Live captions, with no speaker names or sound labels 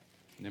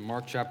And in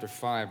Mark chapter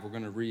 5, we're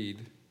going to read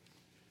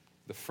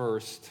the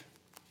first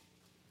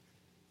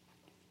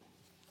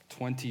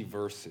 20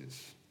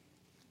 verses.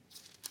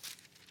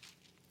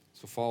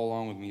 So follow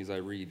along with me as I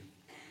read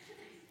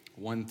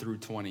 1 through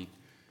 20.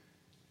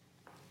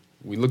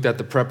 We looked at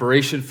the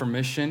preparation for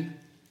mission.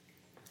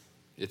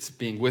 It's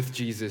being with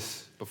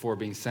Jesus before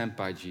being sent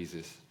by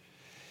Jesus.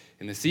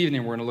 And this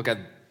evening, we're going to look at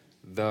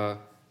the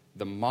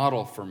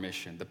model for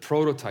mission, the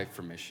prototype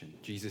for mission,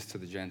 Jesus to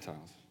the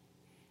Gentiles.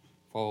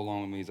 Follow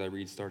along with me as I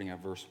read, starting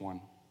at verse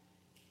 1.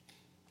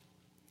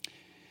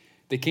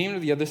 They came to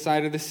the other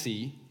side of the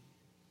sea,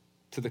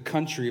 to the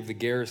country of the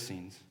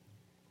Gerasenes.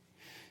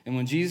 And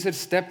when Jesus had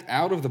stepped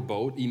out of the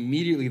boat,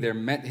 immediately there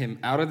met him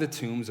out of the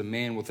tombs a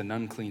man with an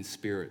unclean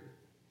spirit.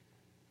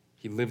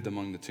 He lived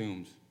among the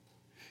tombs,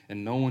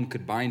 and no one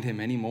could bind him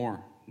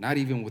anymore, not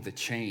even with a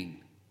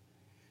chain.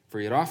 For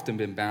he had often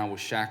been bound with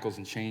shackles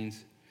and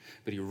chains,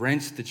 but he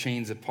wrenched the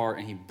chains apart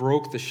and he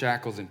broke the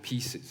shackles in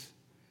pieces.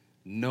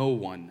 No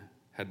one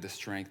had the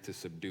strength to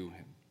subdue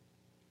him.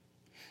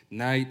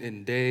 Night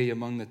and day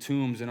among the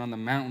tombs and on the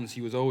mountains,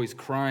 he was always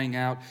crying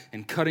out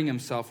and cutting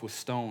himself with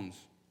stones.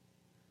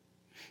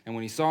 And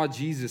when he saw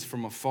Jesus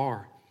from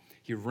afar,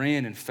 he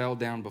ran and fell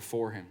down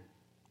before him.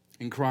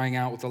 And crying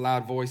out with a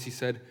loud voice, he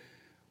said,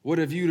 "What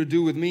have you to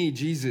do with me,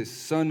 Jesus,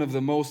 Son of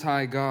the Most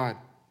High God?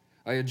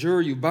 I adjure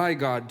you by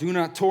God, do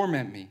not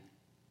torment me."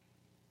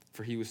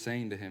 For he was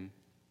saying to him,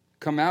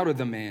 "Come out of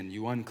the man,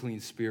 you unclean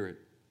spirit."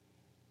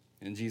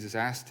 And Jesus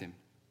asked him,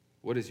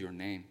 "What is your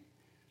name?"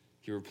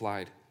 He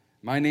replied,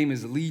 "My name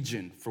is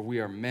Legion, for we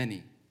are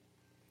many."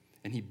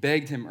 And he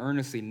begged him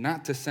earnestly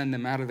not to send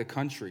them out of the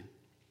country.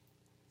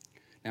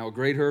 Now a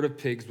great herd of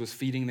pigs was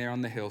feeding there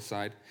on the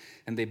hillside,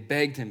 and they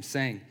begged him,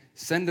 saying,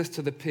 "Send us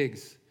to the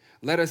pigs,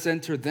 let us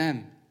enter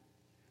them."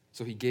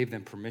 So he gave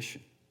them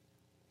permission.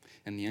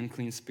 And the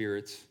unclean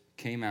spirits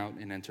came out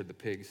and entered the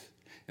pigs.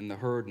 And the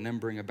herd,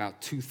 numbering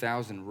about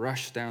 2,000,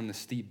 rushed down the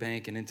steep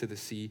bank and into the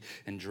sea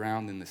and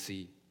drowned in the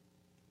sea.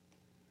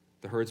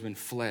 The herdsmen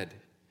fled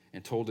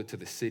and told it to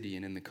the city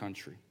and in the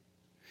country.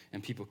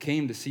 And people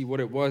came to see what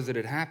it was that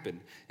had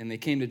happened. And they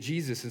came to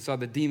Jesus and saw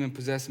the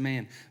demon-possessed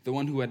man, the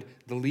one who had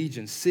the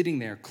legion, sitting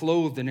there,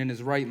 clothed and in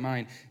his right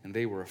mind. And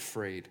they were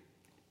afraid.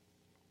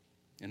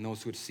 And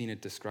those who had seen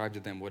it described to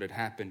them what had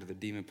happened to the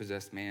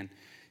demon-possessed man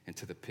and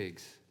to the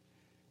pigs.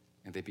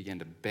 And they began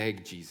to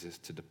beg Jesus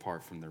to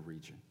depart from their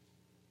region.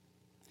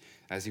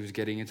 As he was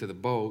getting into the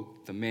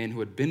boat, the man who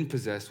had been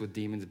possessed with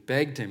demons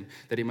begged him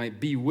that he might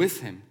be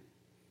with him.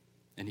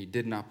 And he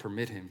did not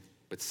permit him,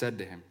 but said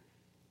to him,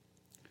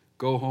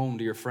 "Go home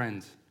to your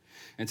friends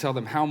and tell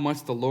them how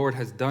much the Lord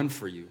has done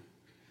for you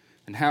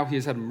and how he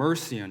has had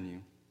mercy on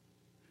you."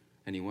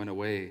 And he went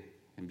away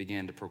and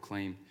began to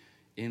proclaim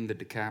in the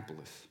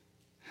Decapolis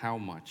how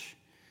much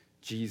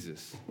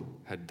Jesus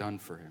had done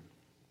for him.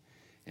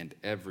 And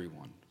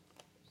everyone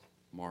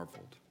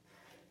marveled.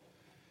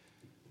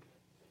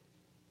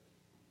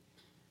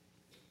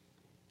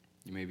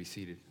 You may be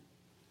seated.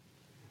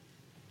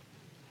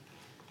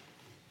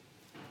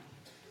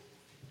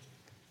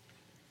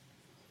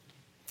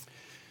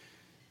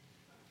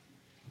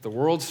 The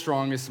World's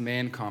Strongest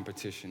Man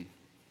competition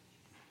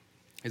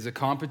is a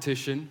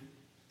competition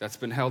that's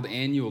been held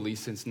annually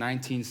since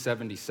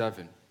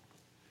 1977.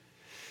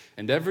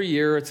 And every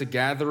year it's a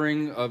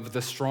gathering of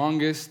the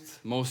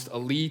strongest, most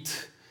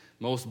elite,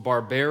 most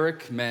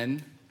barbaric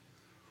men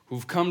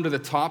who've come to the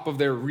top of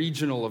their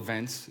regional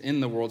events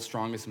in the World's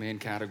Strongest Man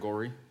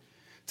category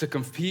to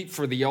compete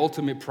for the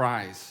ultimate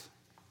prize,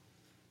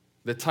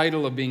 the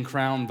title of being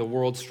crowned the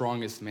World's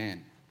Strongest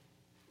Man.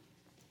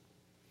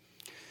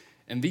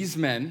 And these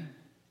men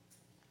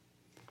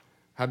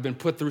have been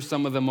put through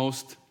some of the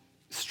most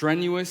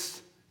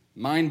strenuous,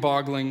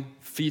 mind-boggling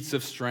feats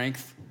of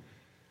strength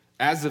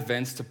as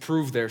events to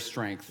prove their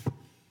strength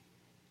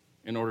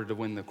in order to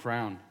win the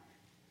crown.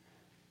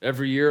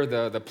 Every year,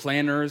 the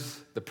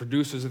planners, the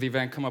producers of the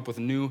event come up with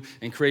new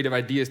and creative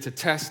ideas to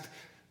test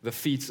the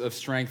feats of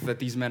strength that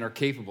these men are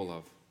capable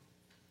of.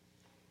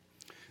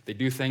 They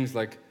do things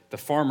like the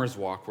farmer's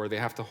walk, where they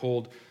have to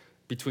hold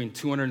between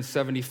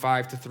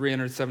 275 to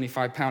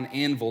 375-pound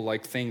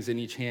anvil-like things in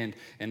each hand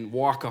and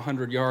walk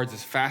 100 yards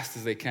as fast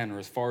as they can or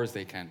as far as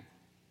they can.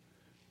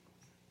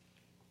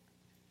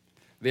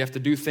 They have to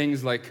do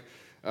things like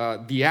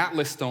the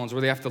Atlas stones,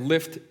 where they have to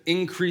lift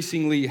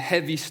increasingly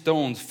heavy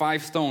stones,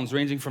 5 stones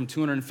ranging from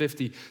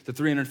 250 to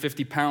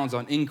 350 pounds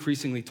on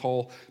increasingly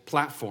tall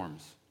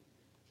platforms.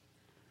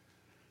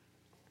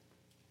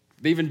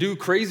 They even do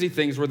crazy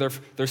things where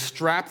they're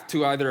strapped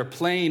to either a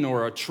plane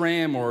or a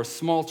tram or a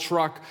small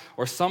truck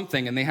or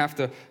something, and they have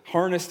to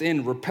harness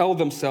in, rappel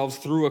themselves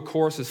through a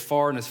course as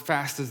far and as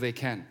fast as they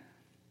can.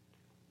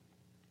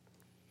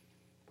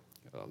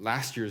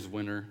 Last year's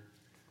winner,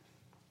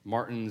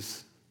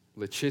 Martins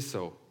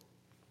Lechiso,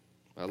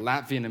 a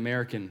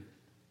Latvian-American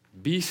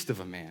beast of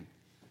a man,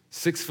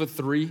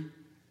 6'3",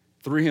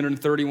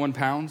 331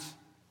 pounds.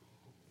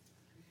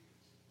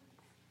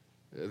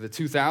 The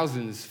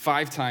 2000s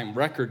 5-time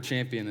record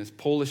champion, this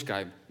Polish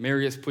guy,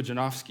 Mariusz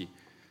Pudzianowski.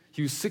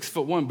 He was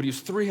 6'1", but he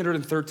was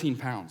 313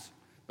 pounds.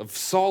 of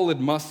solid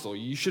muscle.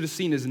 You should have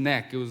seen his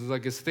neck. It was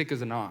like as thick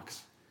as an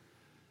ox.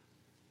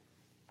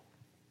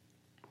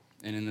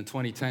 And in the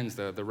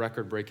 2010s, the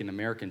record-breaking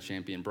American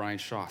champion, Brian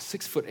Shaw,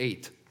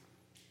 6'8".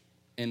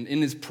 And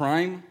in his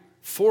prime,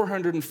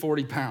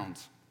 440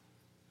 pounds.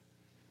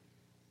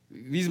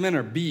 These men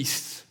are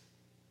beasts,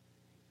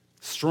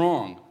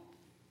 strong.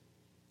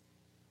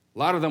 A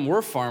lot of them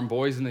were farm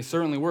boys, and they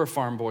certainly were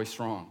farm boy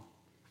strong.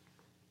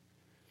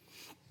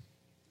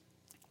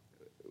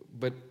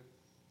 But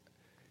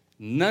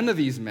none of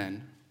these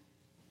men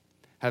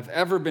have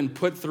ever been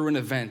put through an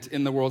event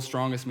in the World's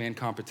Strongest Man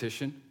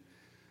competition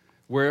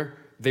where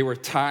they were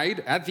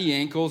tied at the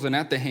ankles and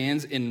at the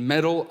hands in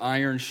metal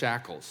iron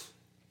shackles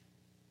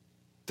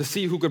to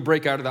see who could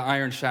break out of the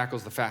iron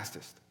shackles the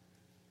fastest.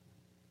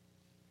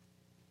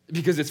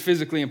 Because it's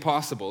physically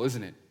impossible,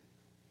 isn't it?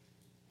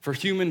 For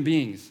human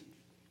beings,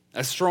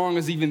 as strong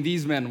as even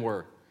these men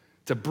were,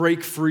 to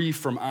break free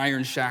from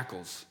iron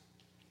shackles.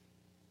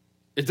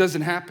 It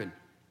doesn't happen.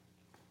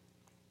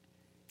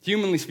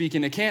 Humanly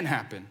speaking, it can't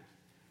happen.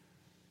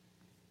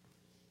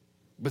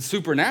 But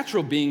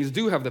supernatural beings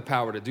do have the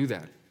power to do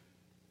that.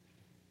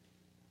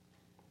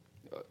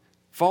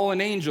 Fallen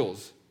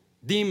angels,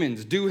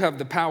 demons do have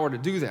the power to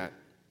do that.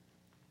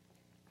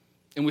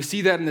 And we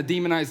see that in the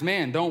demonized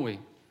man, don't we?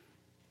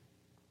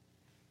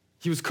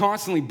 He was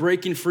constantly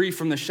breaking free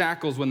from the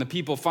shackles when the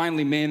people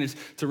finally managed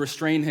to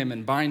restrain him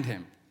and bind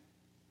him.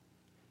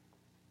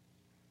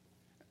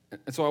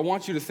 And so I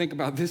want you to think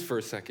about this for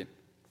a second.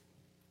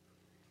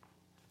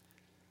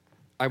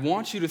 I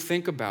want you to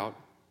think about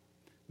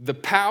the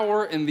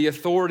power and the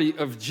authority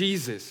of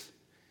Jesus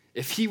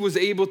if he was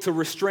able to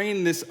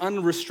restrain this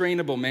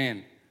unrestrainable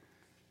man.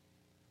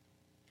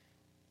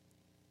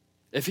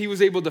 If he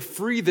was able to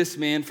free this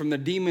man from the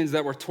demons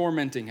that were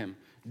tormenting him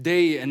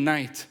day and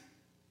night.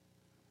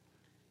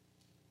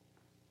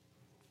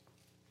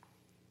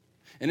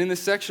 And in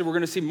this section, we're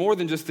going to see more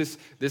than just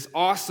this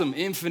awesome,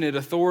 infinite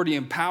authority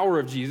and power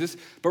of Jesus,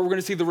 but we're going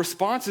to see the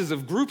responses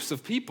of groups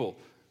of people.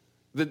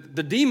 The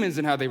demons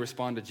and how they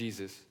respond to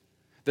Jesus.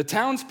 The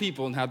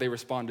townspeople and how they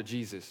respond to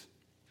Jesus.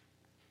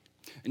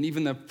 And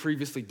even the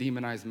previously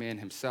demonized man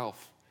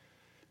himself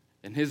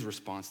and his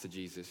response to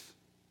Jesus.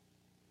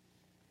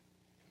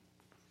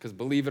 Because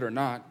believe it or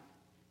not,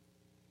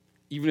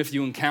 even if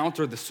you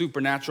encounter the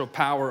supernatural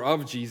power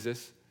of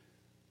Jesus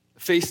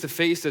face to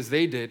face as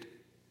they did,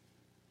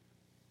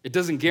 it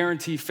doesn't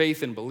guarantee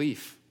faith and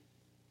belief.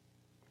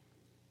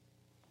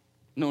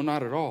 No,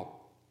 not at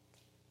all.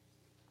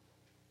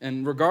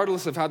 And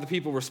regardless of how the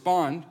people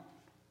respond,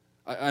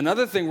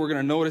 another thing we're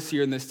going to notice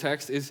here in this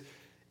text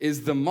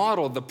is the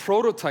model, the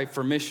prototype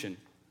for mission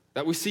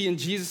that we see in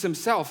Jesus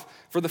himself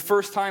for the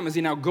first time as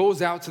he now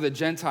goes out to the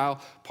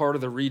Gentile part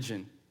of the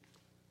region.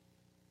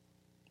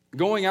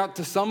 Going out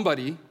to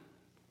somebody,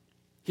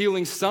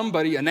 healing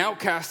somebody, an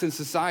outcast in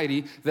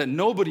society that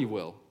nobody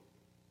will.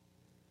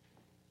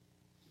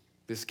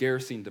 This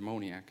Gerasene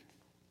demoniac.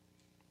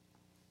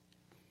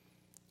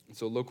 And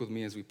so look with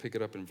me as we pick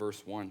it up in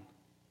verse 1.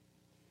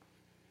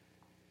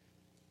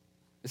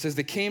 It says,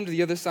 they came to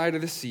the other side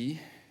of the sea,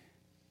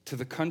 to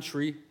the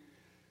country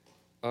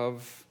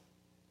of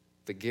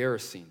the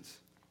Gerasenes.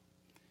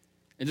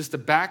 And just to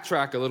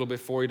backtrack a little bit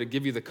for you, to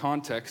give you the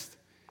context,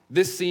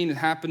 this scene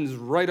happens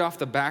right off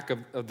the back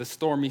of the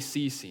stormy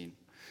sea scene.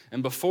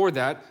 And before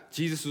that,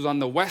 Jesus was on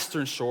the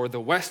western shore, the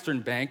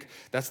western bank.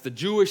 That's the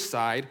Jewish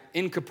side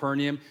in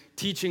Capernaum,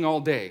 teaching all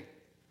day.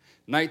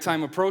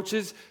 Nighttime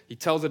approaches, he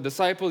tells the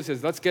disciples, he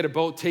says, let's get a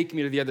boat, take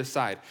me to the other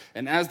side.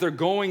 And as they're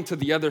going to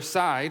the other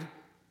side,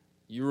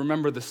 you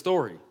remember the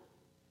story.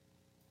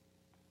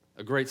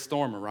 A great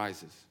storm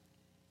arises.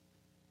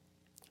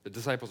 The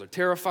disciples are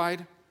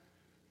terrified,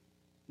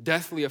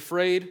 deathly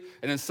afraid,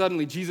 and then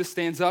suddenly Jesus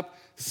stands up,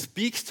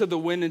 speaks to the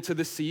wind and to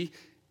the sea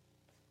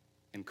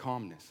in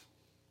calmness.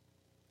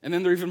 And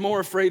then they're even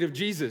more afraid of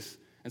Jesus.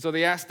 And so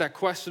they ask that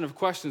question of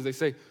questions. They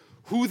say,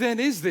 who then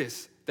is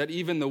this that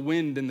even the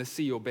wind and the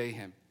sea obey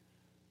him?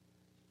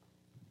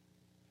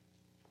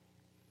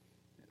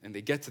 And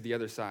they get to the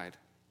other side.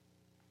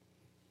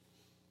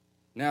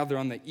 Now they're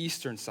on the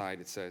eastern side,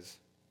 it says,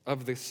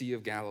 of the Sea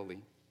of Galilee.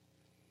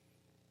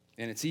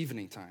 And it's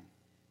evening time.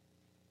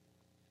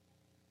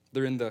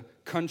 They're in the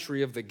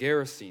country of the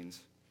Gerasenes.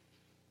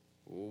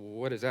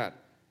 What is that?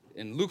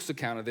 In Luke's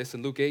account of this,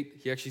 in Luke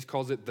 8, he actually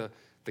calls it the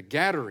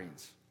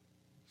Gadarenes.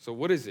 So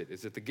what is it?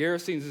 Is it the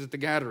Gerasenes? Is it the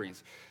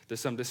Gadarenes? There's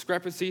some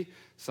discrepancy.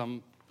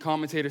 Some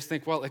commentators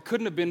think, well, it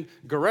couldn't have been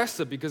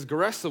Gerasa because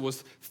Gerasa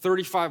was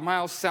 35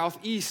 miles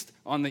southeast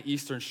on the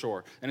eastern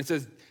shore. And it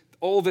says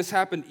all this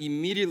happened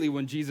immediately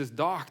when Jesus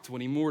docked, when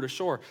he moored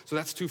ashore. So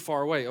that's too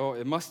far away. Oh,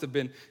 it must have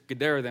been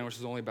Gadara then, which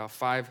is only about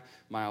 5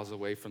 miles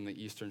away from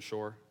the eastern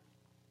shore.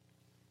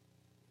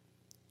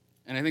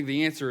 And I think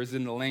the answer is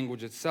in the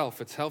language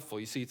itself. It's helpful.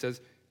 You see, it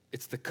says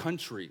it's the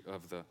country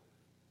of the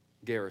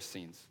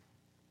Gerasenes,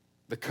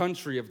 the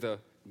country of the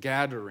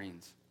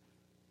Gadarenes.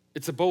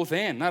 It's a both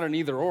and, not an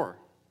either or.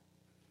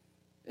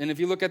 And if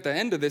you look at the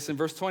end of this in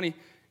verse 20,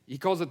 He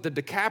calls it the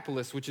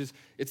Decapolis,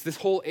 it's this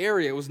whole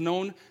area. It was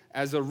known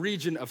as a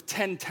region of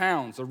 10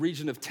 towns, a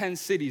region of 10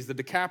 cities, the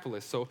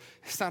Decapolis. So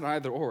it's not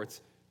either or,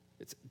 it's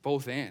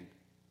both and.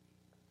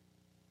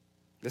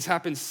 This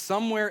happened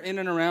somewhere in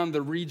and around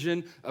the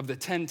region of the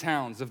 10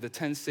 towns, of the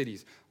 10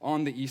 cities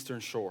on the eastern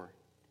shore.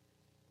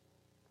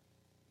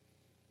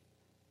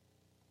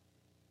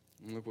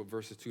 And look what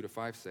verses 2 to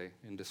 5 say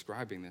in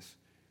describing this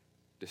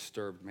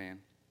disturbed man.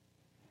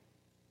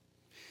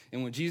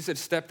 And when Jesus had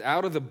stepped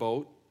out of the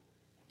boat,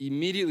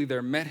 immediately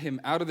there met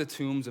him out of the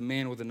tombs a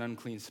man with an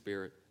unclean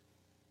spirit.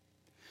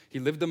 He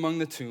lived among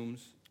the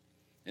tombs,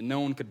 and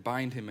no one could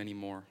bind him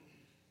anymore,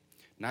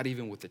 not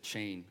even with a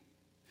chain.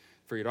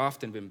 For he had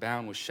often been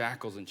bound with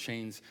shackles and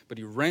chains, but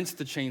he wrenched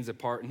the chains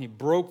apart and he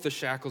broke the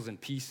shackles in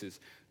pieces.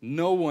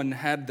 No one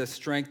had the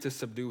strength to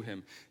subdue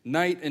him.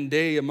 Night and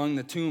day among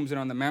the tombs and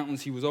on the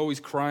mountains, he was always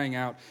crying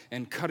out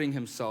and cutting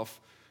himself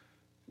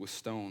with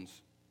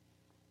stones.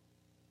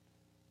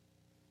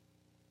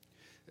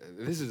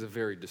 This is a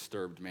very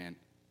disturbed man.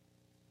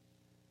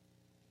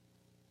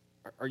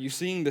 Are you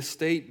seeing the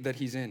state that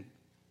he's in?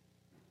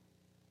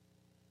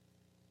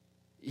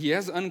 He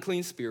has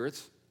unclean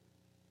spirits,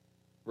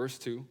 verse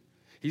 2.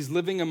 He's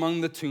living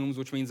among the tombs,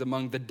 which means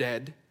among the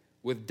dead,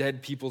 with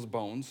dead people's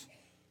bones,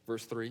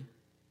 verse 3.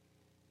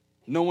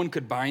 No one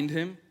could bind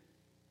him,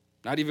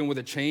 not even with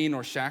a chain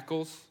or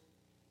shackles.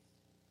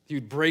 He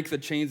would break the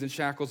chains and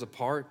shackles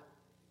apart.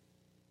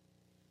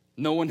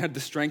 No one had the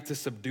strength to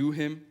subdue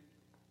him.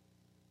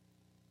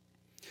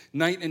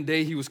 Night and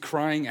day he was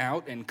crying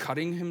out and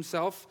cutting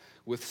himself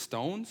with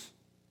stones.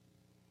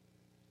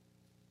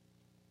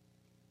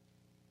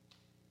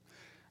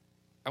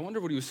 I wonder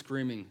what he was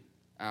screaming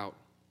out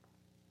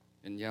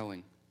and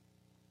yelling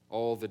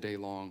all the day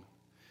long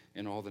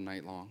and all the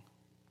night long.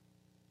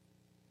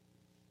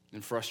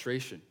 In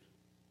frustration.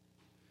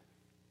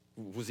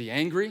 Was he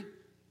angry?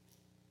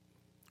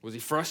 Was he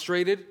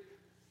frustrated?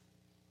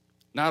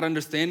 Not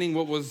understanding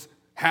what was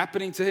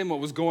happening to him, what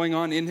was going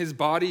on in his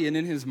body and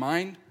in his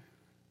mind?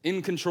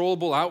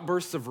 Uncontrollable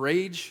outbursts of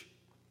rage?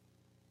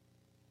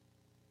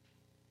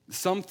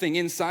 Something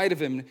inside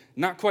of him,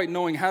 not quite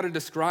knowing how to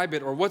describe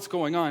it or what's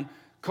going on,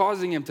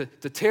 causing him to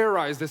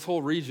terrorize this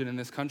whole region and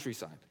this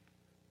countryside.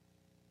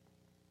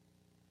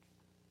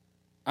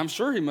 I'm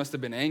sure he must have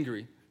been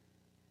angry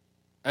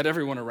at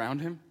everyone around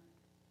him,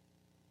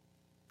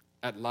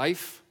 at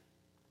life,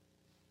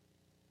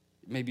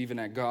 maybe even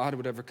at God,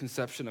 whatever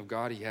conception of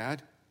God he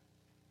had.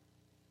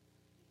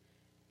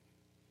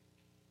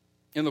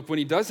 And look, when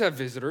he does have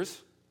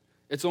visitors,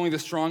 it's only the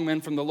strong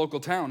men from the local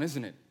town,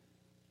 isn't it?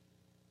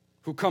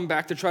 Who come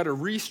back to try to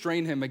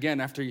restrain him again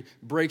after he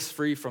breaks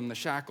free from the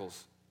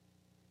shackles.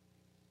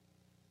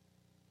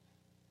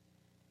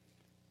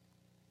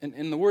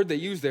 And the word they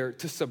use there,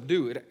 to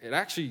subdue, it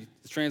actually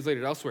is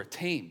translated elsewhere,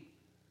 tame.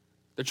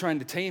 They're trying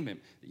to tame him.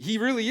 He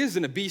really is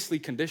in a beastly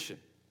condition.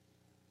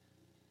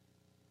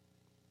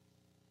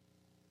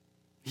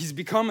 He's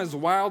become as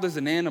wild as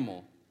an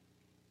animal.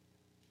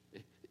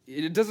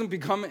 It doesn't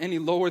become any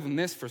lower than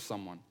this for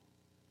someone.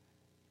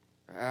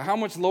 How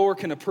much lower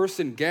can a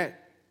person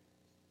get?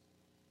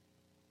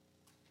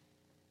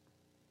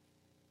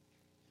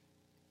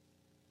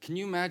 Can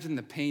you imagine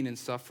the pain and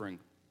suffering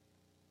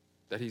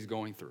that he's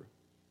going through?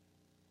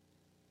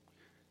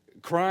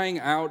 Crying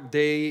out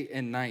day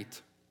and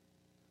night.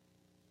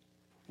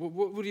 What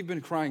would he have been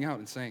crying out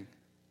and saying?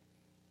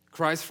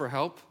 Cries for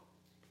help?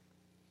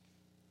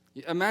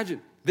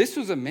 Imagine, this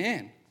was a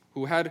man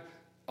who had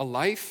a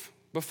life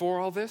before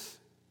all this,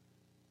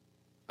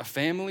 a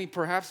family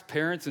perhaps,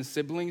 parents and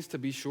siblings to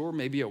be sure,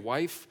 maybe a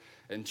wife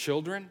and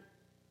children,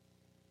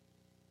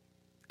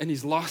 and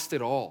he's lost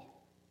it all.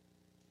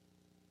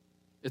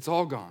 It's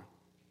all gone.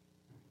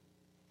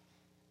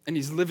 And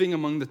he's living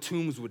among the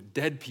tombs with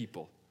dead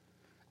people,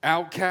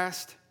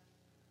 outcast,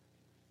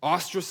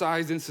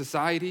 ostracized in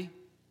society.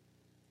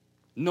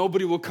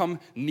 Nobody will come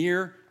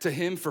near to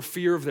him for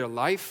fear of their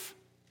life.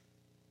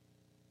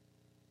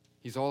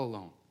 He's all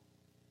alone.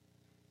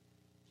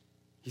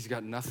 He's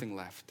got nothing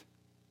left.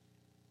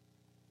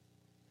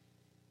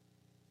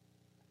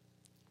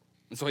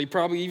 And so he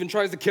probably even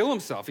tries to kill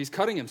himself. He's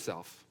cutting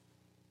himself.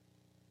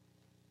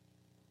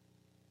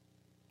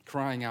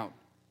 Crying out,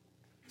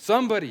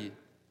 somebody,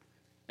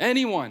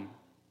 anyone,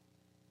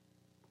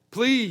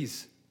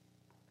 please,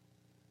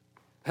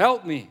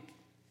 help me.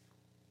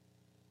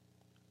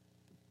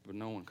 But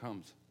no one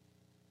comes.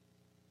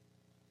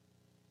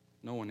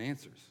 No one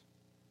answers.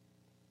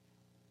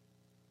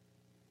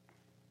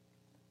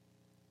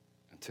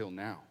 Until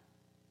now.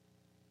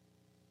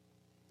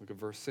 Look at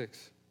verse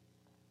 6.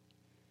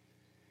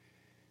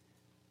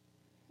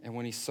 And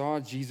when he saw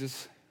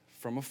Jesus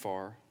from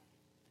afar,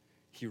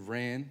 he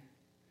ran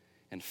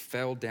and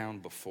fell down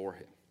before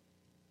him.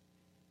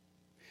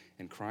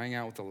 And crying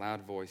out with a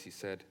loud voice, he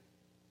said,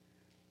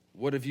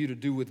 "What have you to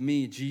do with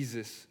me,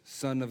 Jesus,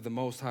 Son of the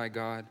Most High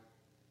God?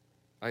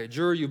 I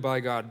adjure you by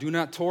God, do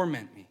not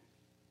torment me."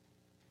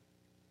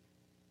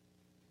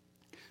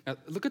 Now,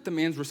 look at the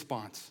man's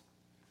response.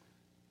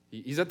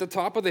 He's at the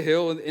top of the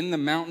hill in the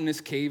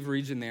mountainous cave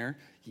region there.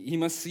 He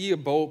must see a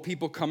boat,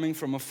 people coming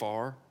from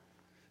afar.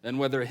 And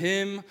whether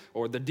him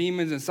or the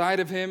demons inside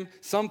of him,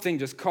 something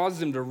just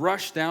causes him to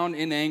rush down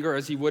in anger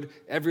as he would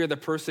every other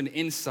person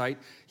in sight.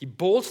 He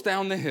bolts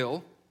down the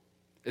hill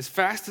as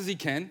fast as he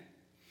can.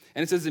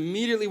 And it says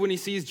immediately when he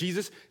sees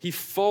Jesus, he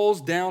falls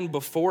down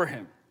before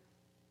him.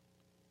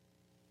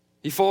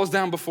 He falls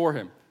down before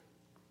him.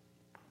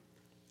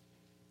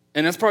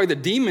 And that's probably the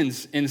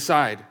demons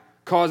inside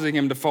causing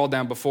him to fall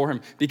down before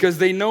him because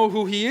they know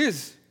who he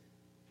is.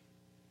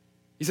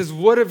 He says,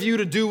 "What have you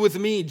to do with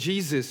me,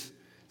 Jesus,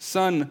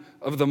 Son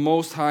of the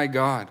Most High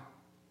God?"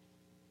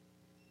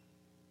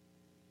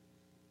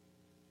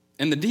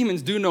 And the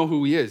demons do know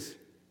who he is.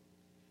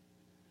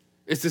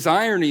 It's this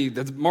irony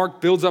that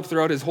Mark builds up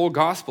throughout his whole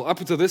gospel. Up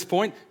until this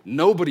point,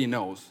 nobody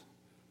knows.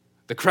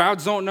 The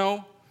crowds don't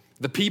know.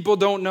 The people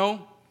don't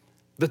know.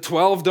 The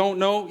 12 don't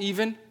know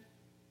even.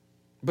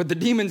 But the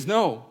demons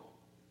know.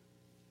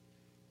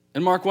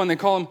 In Mark 1, they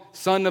call him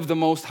Son of the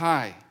Most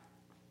High.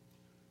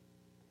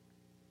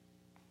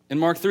 In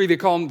Mark 3, they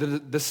call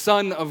him the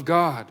Son of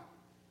God.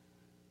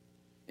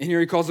 And here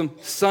he calls him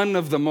Son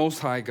of the Most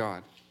High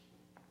God.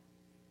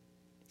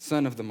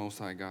 Son of the Most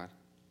High God.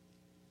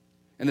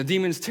 And the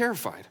demon's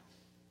terrified.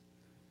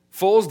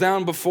 Falls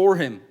down before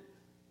him,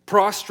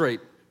 prostrate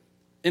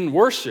in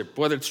worship,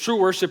 whether it's true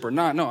worship or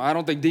not. No, I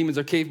don't think demons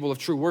are capable of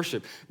true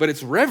worship, but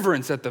it's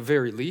reverence at the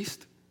very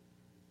least.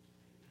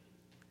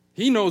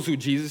 He knows who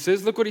Jesus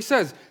is. Look what he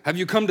says. "Have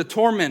you come to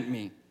torment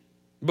me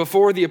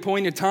before the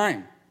appointed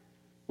time?"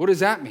 What does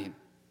that mean?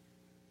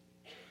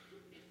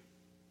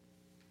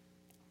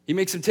 He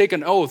makes him take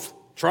an oath,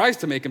 tries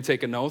to make him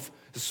take an oath,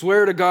 to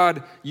swear to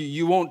God,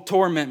 you won't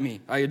torment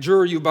me. I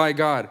adjure you by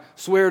God.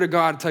 Swear to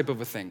God type of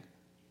a thing.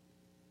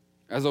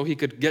 As though he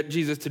could get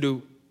Jesus to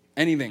do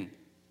anything.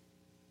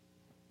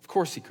 Of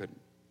course he couldn't.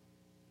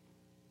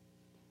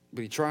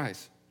 But he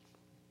tries.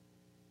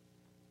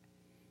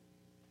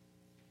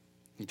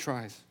 He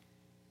tries.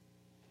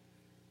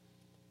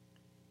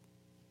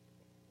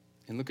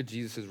 And look at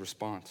Jesus'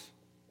 response.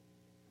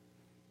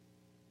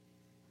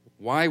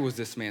 Why was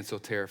this man so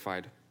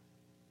terrified?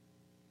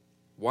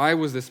 Why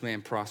was this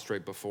man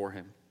prostrate before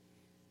him?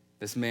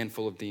 This man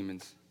full of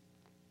demons?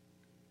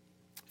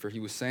 For he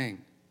was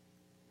saying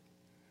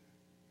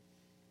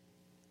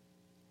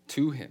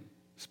to him,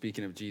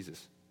 speaking of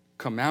Jesus,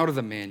 "Come out of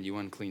the man, you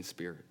unclean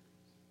spirit."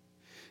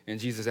 And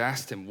Jesus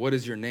asked him, "What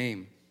is your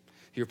name?"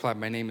 He replied,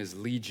 "My name is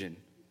Legion,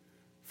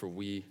 for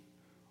we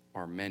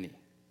are many."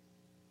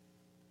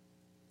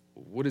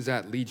 What is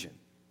that, legion?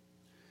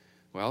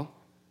 Well,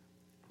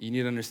 you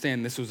need to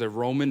understand this was a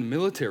Roman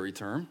military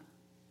term.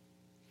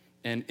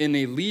 And in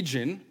a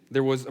legion,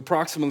 there was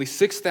approximately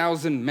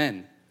 6,000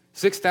 men,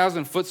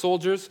 6,000 foot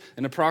soldiers,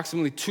 and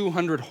approximately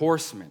 200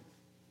 horsemen.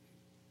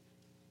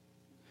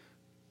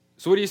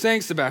 So what are you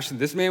saying, Sebastian?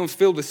 This man was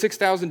filled with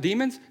 6,000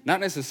 demons? Not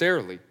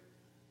necessarily.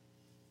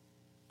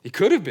 He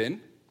could have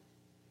been.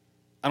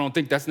 I don't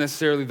think that's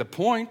necessarily the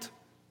point.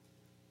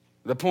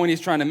 The point he's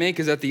trying to make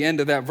is at the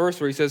end of that verse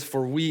where he says,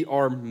 "For we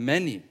are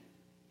many."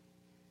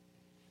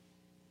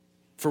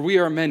 For we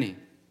are many.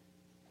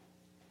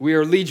 We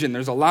are legion.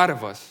 There's a lot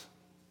of us.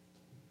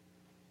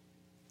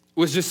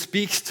 Which just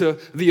speaks to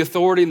the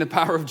authority and the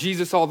power of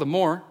Jesus all the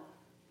more.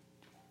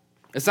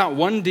 It's not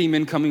one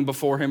demon coming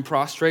before him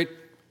prostrate.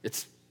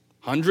 It's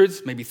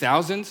hundreds, maybe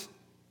thousands.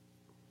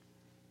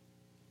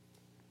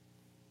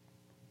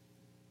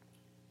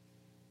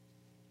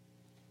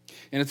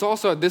 And it's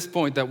also at this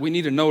point that we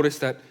need to notice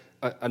that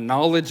a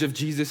knowledge of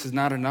Jesus is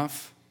not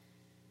enough.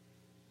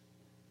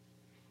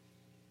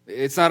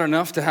 It's not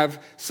enough to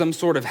have some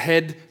sort of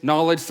head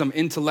knowledge, some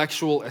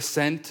intellectual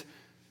assent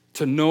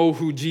to know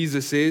who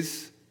Jesus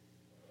is.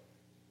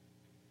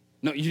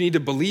 No, you need to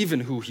believe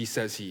in who he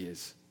says he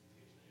is,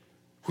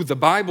 who the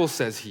Bible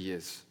says he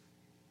is.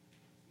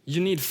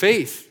 You need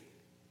faith.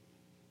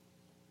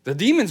 The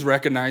demons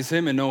recognize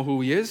him and know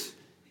who he is,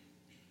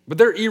 but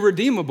they're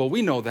irredeemable.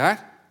 We know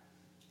that.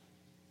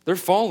 They're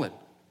fallen.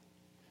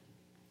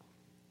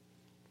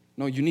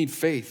 No, you need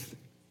faith.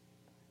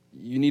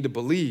 You need to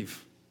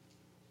believe.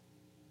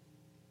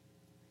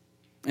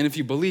 And if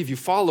you believe, you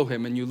follow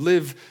him and you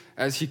live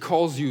as he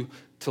calls you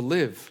to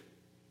live.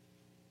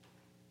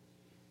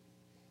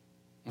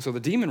 And so the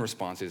demon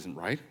response isn't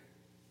right.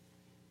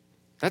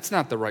 That's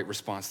not the right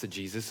response to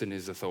Jesus and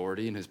his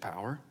authority and his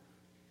power.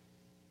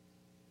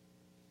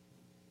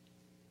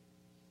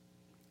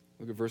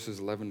 Look at verses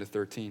 11 to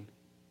 13.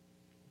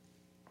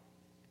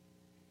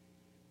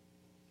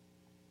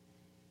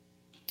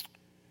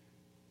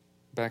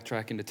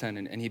 Backtracking to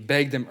 10. And he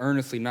begged them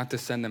earnestly not to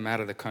send them out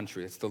of the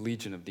country. It's the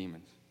legion of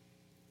demons.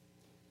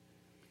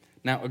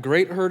 Now, a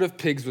great herd of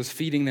pigs was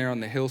feeding there on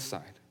the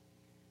hillside.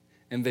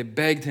 And they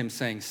begged him,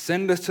 saying,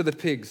 "Send us to the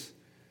pigs.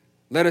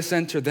 Let us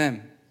enter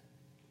them."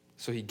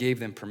 So he gave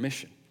them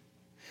permission.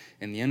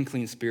 And the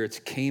unclean spirits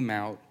came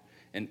out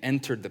and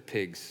entered the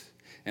pigs.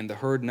 And the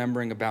herd,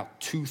 numbering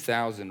about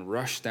 2,000,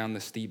 rushed down the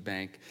steep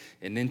bank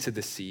and into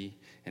the sea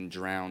and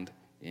drowned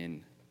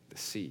in the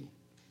sea.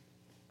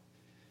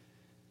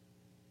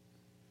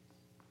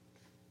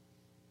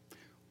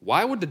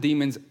 why would the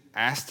demons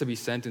ask to be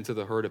sent into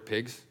the herd of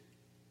pigs?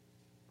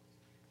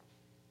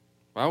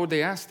 Why would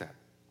they ask that?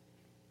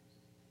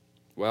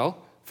 Well,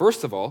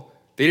 first of all,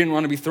 they didn't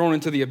want to be thrown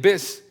into the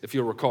abyss, if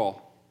you'll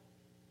recall.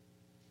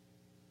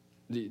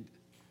 They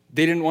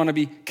didn't want to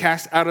be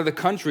cast out of the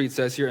country, it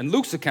says here. In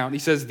Luke's account, he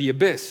says the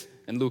abyss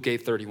in Luke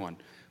 8:31.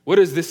 What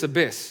is this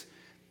abyss?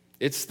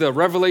 It's the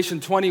Revelation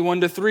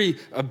 21-3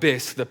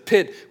 abyss, the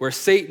pit where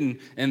Satan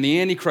and the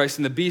Antichrist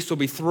and the beast will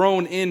be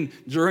thrown in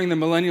during the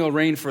millennial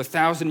reign for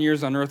 1,000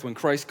 years on earth when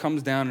Christ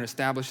comes down and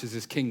establishes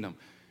his kingdom.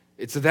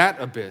 It's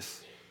that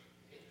abyss.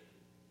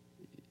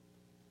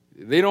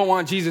 They don't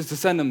want Jesus to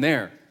send them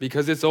there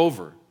because it's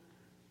over.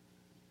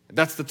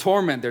 That's the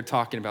torment they're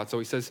talking about. So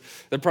he says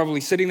they're probably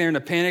sitting there in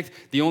a panic.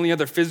 The only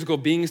other physical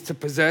beings to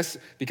possess,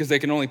 because they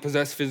can only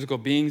possess physical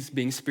beings,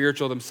 being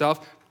spiritual themselves,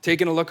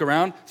 taking a look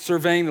around,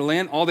 surveying the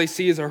land. All they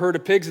see is a herd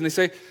of pigs, and they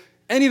say,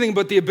 anything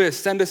but the abyss,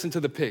 send us into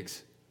the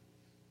pigs.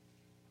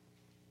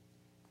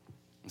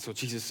 And so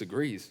Jesus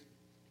agrees.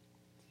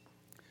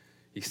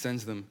 He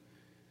sends them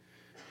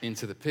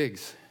into the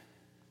pigs.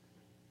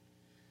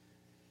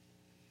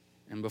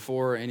 And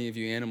before any of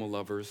you animal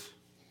lovers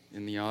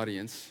in the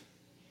audience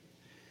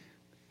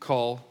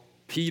call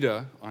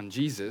PETA on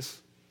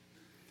Jesus,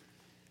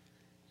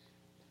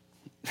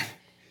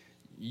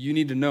 you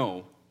need to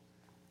know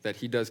that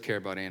he does care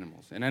about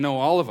animals. And I know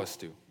all of us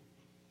do,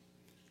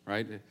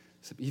 right?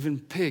 Even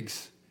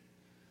pigs,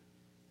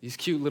 these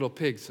cute little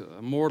pigs,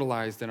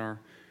 immortalized in our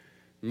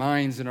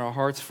minds and our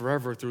hearts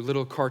forever through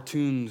little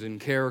cartoons and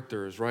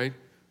characters, right?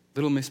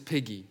 Little Miss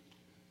Piggy,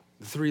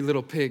 the three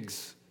little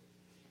pigs,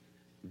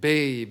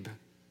 Babe,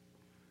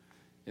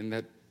 and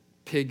that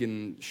pig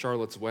in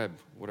Charlotte's Web,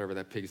 whatever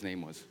that pig's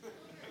name was.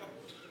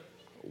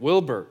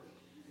 Wilbur.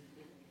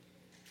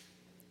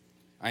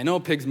 I know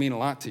pigs mean a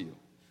lot to you.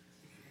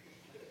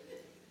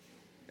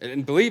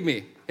 And believe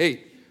me,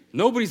 hey,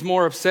 nobody's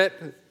more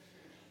upset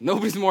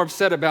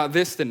about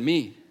this than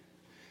me.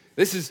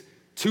 This is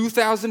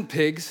 2,000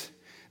 pigs.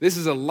 This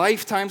is a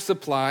lifetime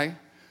supply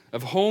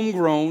of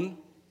homegrown,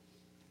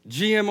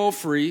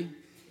 GMO-free,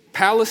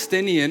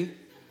 Palestinian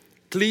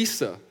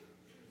Klisa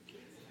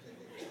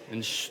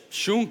and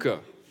Shunka.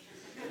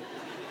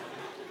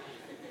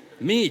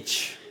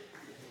 Mich.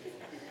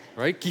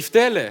 Right?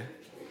 Kiftele.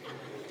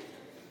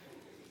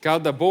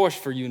 Kalda Bosch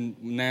for you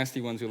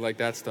nasty ones who like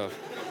that stuff.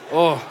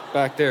 Oh,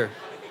 back there.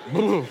 I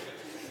don't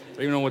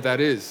even know what that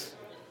is.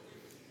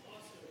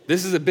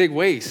 This is a big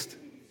waste.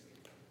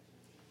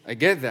 I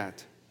get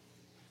that.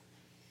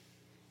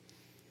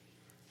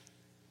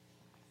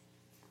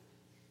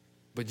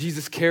 But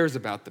Jesus cares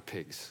about the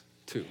pigs,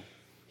 too.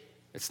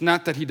 It's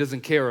not that he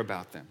doesn't care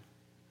about them.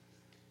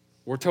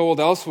 We're told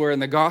elsewhere in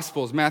the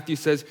Gospels, Matthew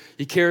says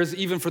he cares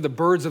even for the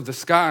birds of the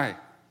sky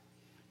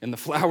and the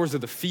flowers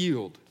of the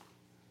field.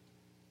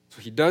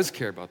 So he does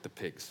care about the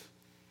pigs.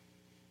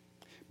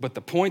 But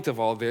the point of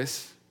all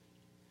this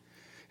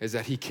is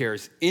that he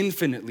cares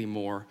infinitely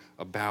more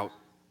about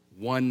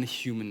one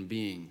human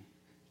being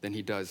than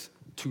he does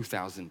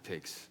 2,000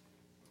 pigs.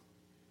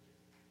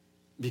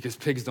 Because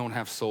pigs don't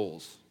have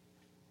souls.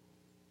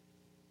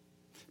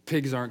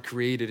 Pigs aren't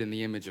created in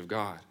the image of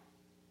God.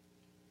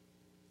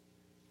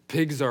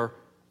 Pigs are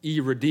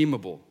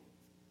irredeemable.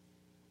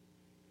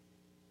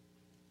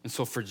 And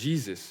so for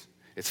Jesus,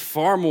 it's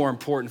far more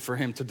important for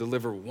him to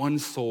deliver one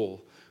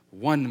soul,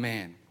 one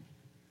man,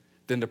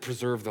 than to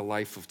preserve the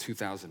life of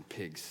 2,000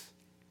 pigs.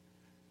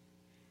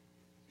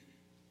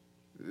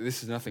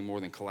 This is nothing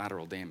more than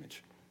collateral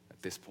damage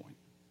at this point.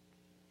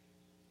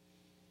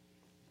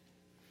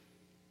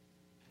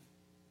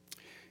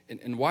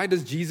 And why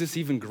does Jesus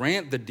even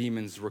grant the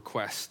demon's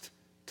request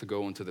to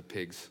go into the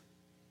pigs?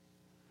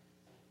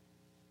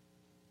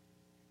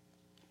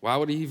 Why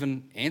would he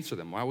even answer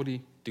them? Why would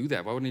he do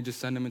that? Why wouldn't he just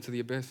send them into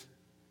the abyss?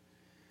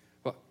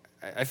 Well,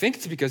 I think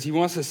it's because he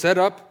wants to set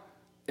up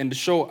and to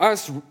show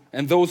us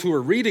and those who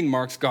are reading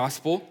Mark's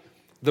gospel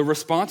the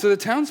response of the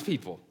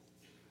townspeople,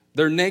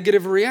 their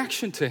negative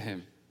reaction to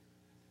him.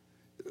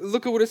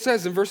 Look at what it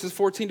says in verses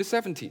 14 to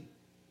 17.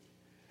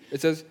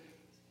 It says,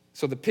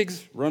 so the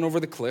pigs run over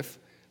the cliff.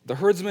 The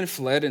herdsmen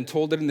fled and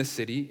told it in the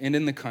city and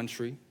in the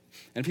country,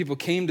 and people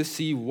came to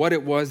see what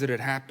it was that had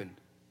happened.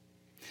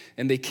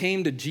 And they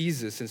came to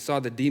Jesus and saw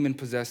the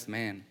demon-possessed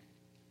man,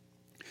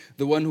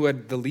 the one who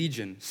had the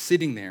legion,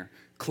 sitting there,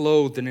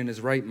 clothed and in his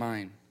right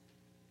mind.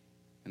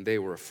 And they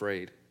were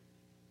afraid.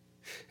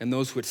 And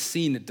those who had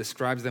seen it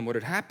describes them what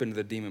had happened to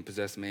the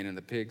demon-possessed man and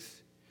the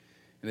pigs.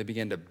 And they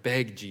began to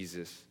beg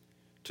Jesus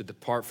to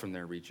depart from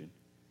their region.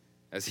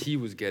 As he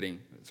was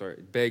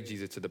beg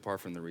Jesus to depart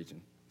from the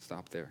region.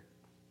 Stop there.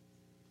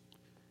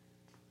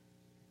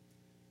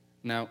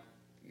 Now,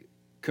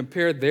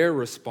 compare their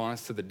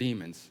response to the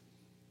demons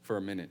for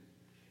a minute.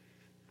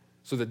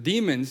 So the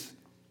demons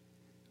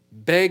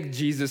begged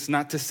Jesus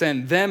not to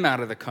send them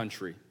out of the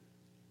country.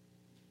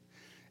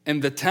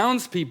 And the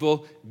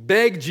townspeople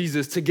begged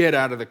Jesus to get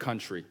out of the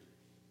country.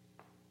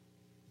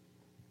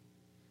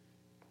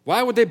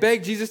 Why would they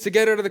beg Jesus to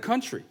get out of the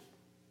country?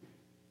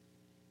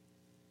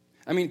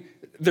 I mean,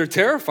 they're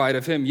terrified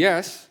of him,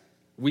 yes.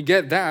 We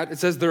get that. It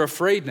says they're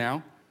afraid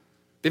now.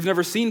 They've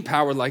never seen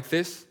power like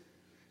this.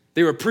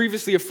 They were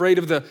previously afraid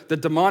of the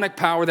demonic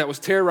power that was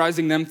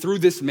terrorizing them through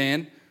this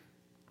man,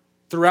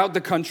 throughout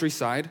the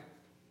countryside.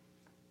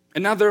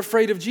 And now they're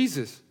afraid of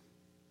Jesus.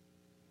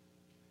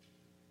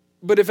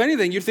 But if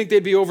anything, you'd think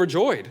they'd be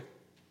overjoyed,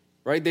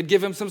 right? They'd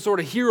give him some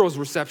sort of hero's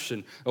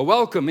reception, a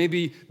welcome,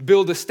 maybe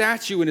build a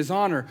statue in his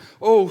honor.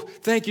 Oh,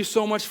 thank you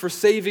so much for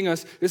saving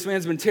us. This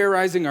man's been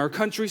terrorizing our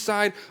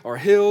countryside, our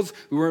hills.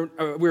 We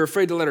were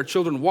afraid to let our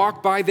children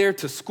walk by there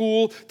to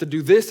school, to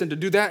do this and to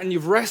do that, and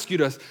you've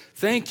rescued us.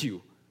 Thank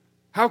you.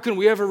 How can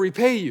we ever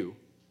repay you?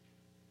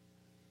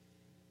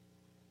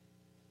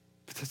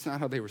 But that's not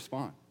how they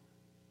respond.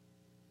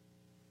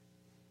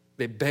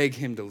 They beg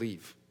him to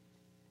leave.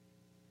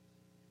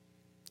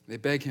 They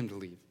beg him to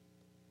leave.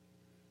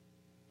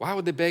 Why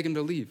would they beg him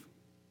to leave?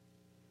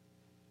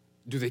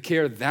 Do they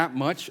care that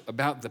much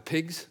about the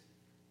pigs?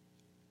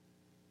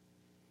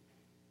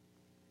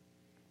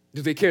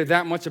 Do they care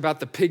that much about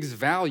the pigs'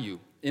 value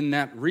in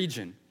that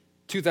region?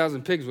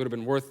 2,000 pigs would have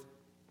been worth,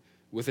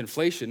 with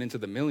inflation, into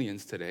the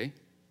millions today.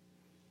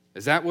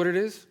 Is that what it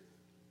is?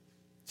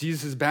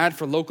 Jesus is bad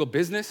for local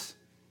business,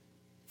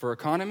 for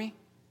economy?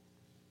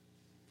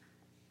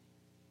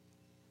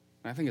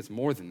 I think it's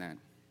more than that.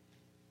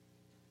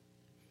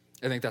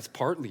 I think that's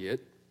partly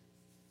it.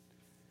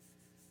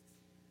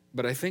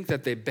 But I think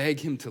that they beg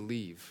him to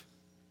leave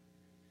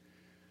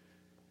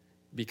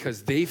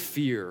because they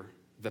fear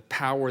the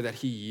power that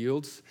he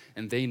yields,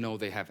 and they know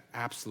they have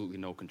absolutely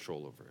no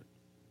control over it.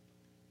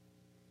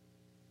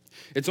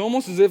 It's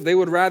almost as if they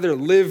would rather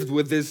live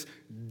with this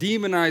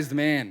demonized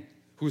man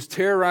who's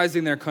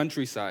terrorizing their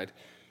countryside,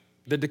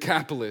 the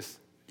Decapolis,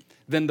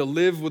 than to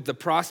live with the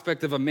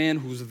prospect of a man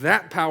who's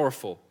that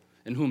powerful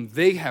and whom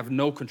they have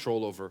no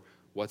control over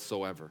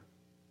whatsoever.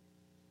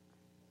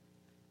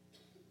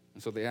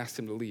 And so they asked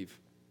him to leave.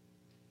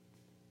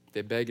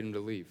 They begged him to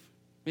leave.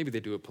 Maybe they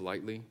do it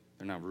politely.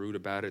 They're not rude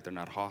about it. They're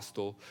not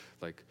hostile,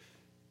 like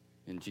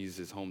in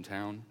Jesus'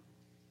 hometown.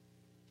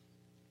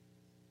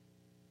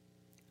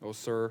 Oh,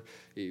 sir,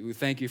 we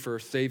thank you for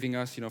saving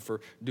us,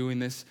 for doing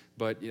this,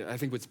 but I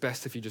think it's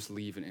best if you just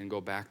leave and go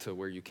back to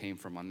where you came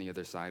from on the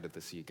other side of the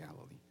Sea of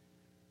Galilee.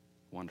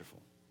 Wonderful.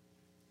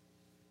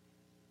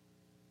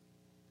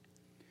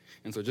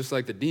 And so just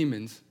like the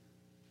demons,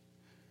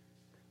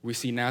 we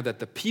see now that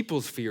the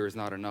people's fear is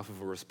not enough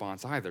of a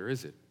response either,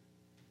 is it?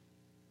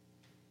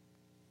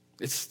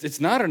 It's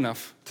not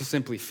enough to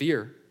simply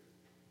fear.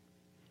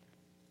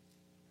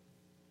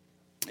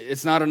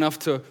 It's not enough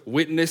to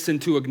witness and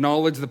to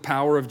acknowledge the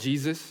power of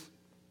Jesus.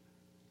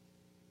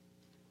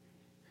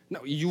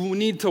 No, you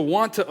need to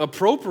want to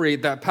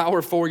appropriate that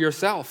power for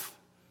yourself,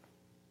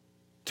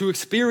 to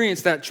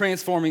experience that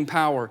transforming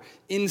power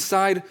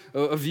inside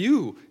of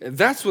you.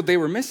 That's what they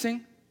were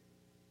missing.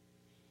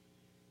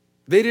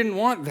 They didn't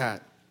want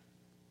that.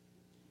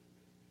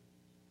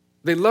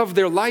 They loved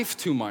their life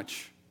too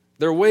much,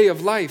 their way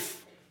of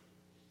life.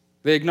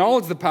 They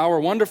acknowledge the power,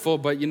 wonderful,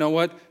 but you know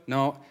what?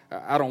 No,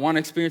 I don't want to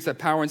experience that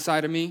power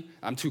inside of me.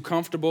 I'm too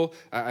comfortable.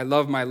 I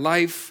love my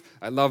life.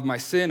 I love my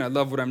sin. I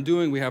love what I'm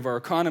doing. We have our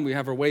economy. We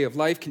have our way of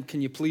life.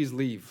 Can you please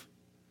leave?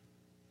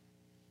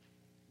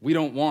 We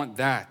don't want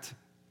that.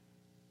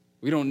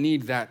 We don't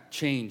need that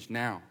change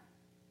now.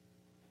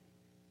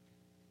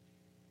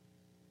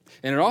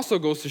 And it also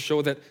goes to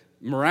show that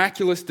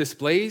miraculous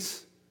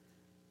displays,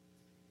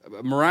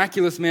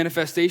 miraculous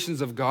manifestations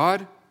of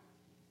God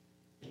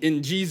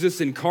in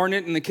Jesus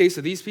incarnate in the case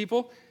of these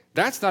people,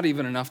 that's not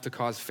even enough to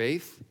cause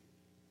faith.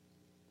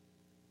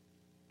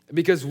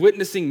 Because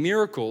witnessing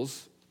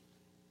miracles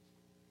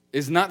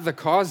is not the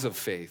cause of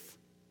faith.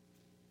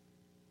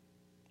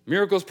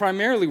 Miracles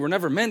primarily were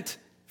never meant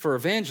for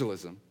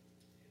evangelism,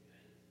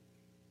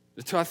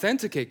 to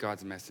authenticate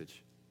God's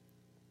message.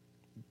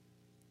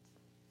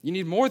 You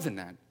need more than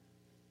that.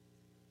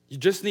 You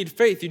just need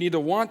faith. You need to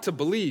want to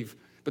believe.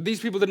 But these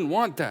people didn't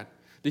want that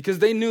because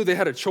they knew they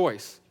had a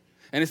choice.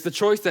 And it's the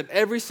choice that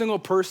every single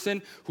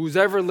person who's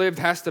ever lived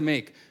has to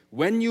make.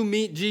 When you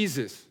meet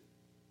Jesus,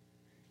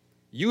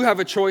 you have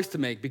a choice to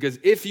make because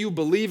if you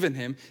believe in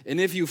him and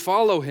if you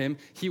follow him,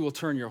 he will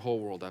turn your whole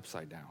world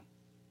upside down.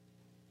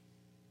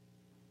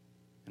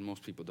 And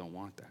most people don't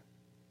want that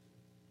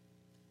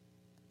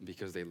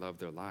because they love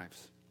their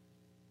lives.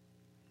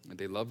 And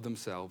they love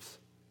themselves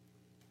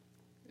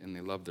and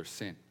they love their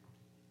sin.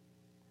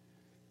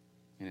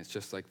 And it's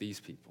just like these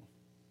people.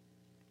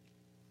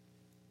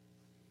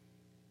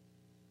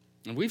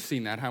 And we've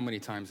seen that how many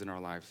times in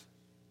our lives?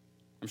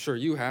 I'm sure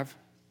you have.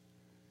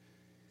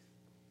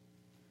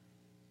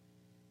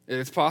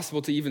 It's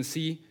possible to even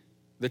see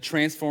the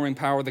transforming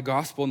power of the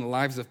gospel in the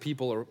lives of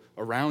people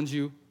around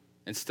you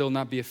and still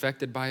not be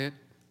affected by it.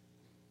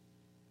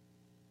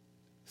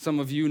 Some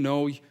of you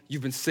know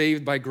you've been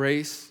saved by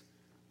grace,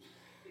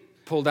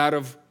 pulled out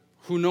of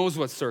who knows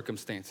what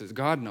circumstances.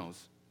 God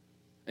knows.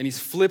 And he's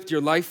flipped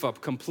your life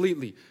up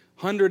completely,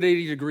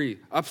 180 degree,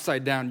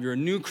 upside down. You're a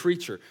new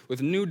creature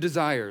with new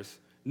desires,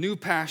 new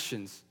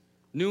passions,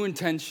 new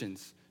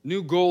intentions,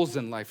 new goals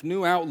in life,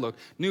 new outlook,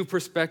 new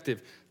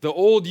perspective. The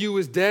old you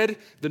is dead,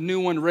 the new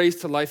one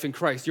raised to life in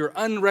Christ. You're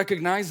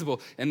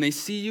unrecognizable, and they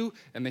see you,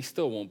 and they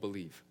still won't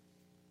believe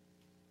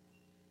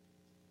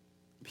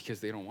because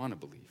they don't want to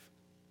believe.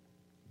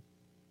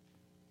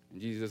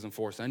 And Jesus doesn't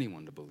force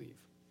anyone to believe.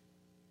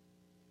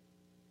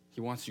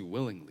 He wants you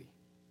willingly.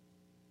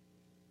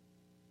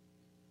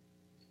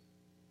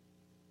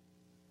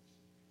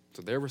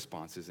 So their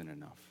response isn't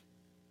enough,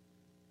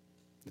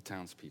 the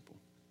townspeople.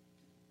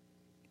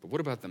 But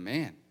what about the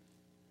man?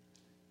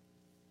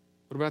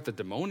 What about the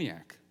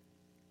demoniac?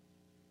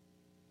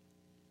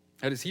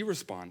 How does he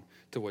respond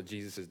to what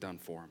Jesus has done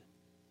for him?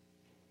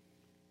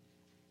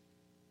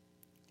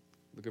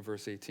 Look at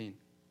verse 18.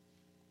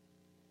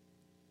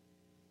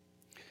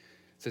 It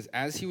says,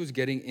 as he was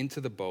getting into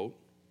the boat,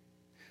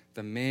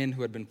 the man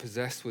who had been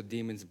possessed with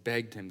demons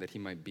begged him that he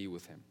might be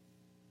with him.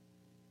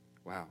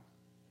 Wow.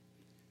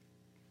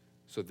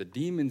 So the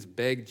demons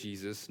begged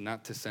Jesus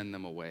not to send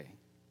them away.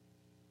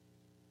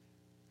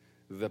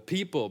 The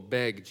people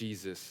begged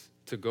Jesus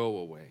to go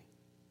away.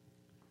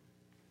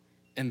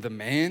 And the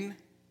man,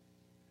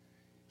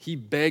 he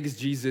begs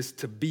Jesus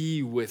to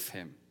be with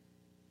him,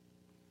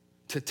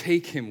 to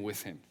take him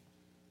with him.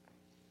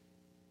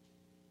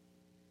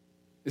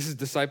 This is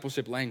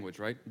discipleship language,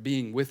 right?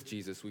 Being with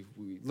Jesus. We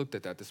looked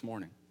at that this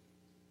morning.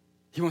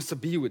 He wants to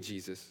be with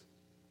Jesus.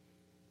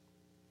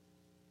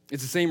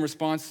 It's the same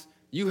response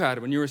you had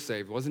when you were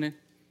saved, wasn't it?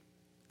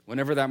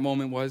 Whenever that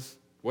moment was,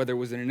 whether it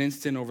was in an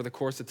instant over the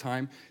course of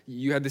time,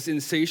 you had this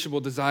insatiable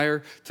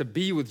desire to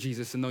be with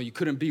Jesus. And though you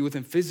couldn't be with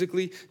him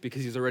physically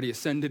because he's already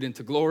ascended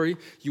into glory,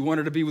 you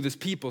wanted to be with his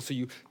people. So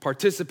you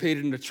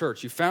participated in a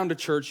church. You found a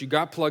church, you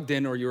got plugged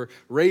in, or you were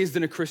raised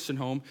in a Christian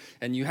home,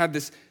 and you had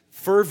this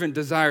fervent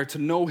desire to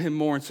know him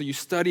more. And so you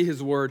study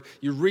his word,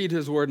 you read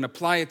his word, and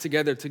apply it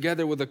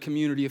together with a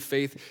community of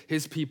faith,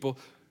 his people.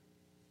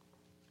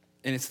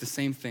 And it's the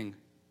same thing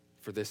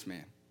for this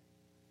man.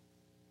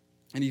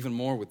 And even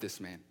more with this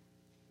man.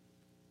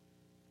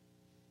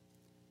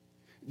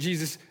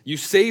 Jesus, you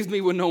saved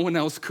me when no one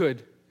else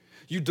could.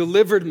 You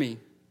delivered me.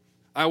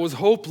 I was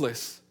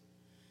hopeless,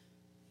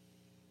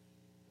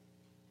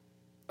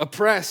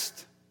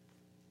 oppressed.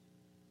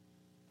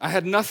 I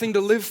had nothing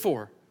to live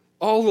for,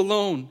 all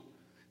alone,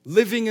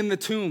 living in the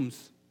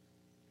tombs.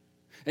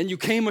 And you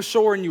came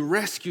ashore and you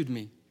rescued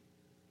me.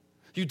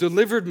 You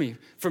delivered me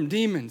from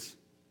demons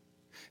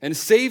and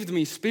saved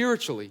me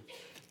spiritually.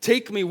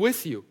 Take me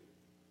with you.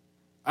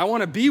 I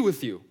want to be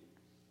with you.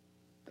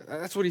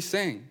 That's what he's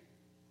saying.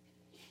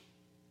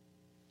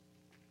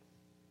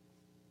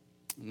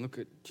 And look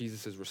at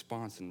Jesus'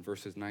 response in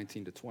verses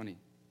 19 to 20.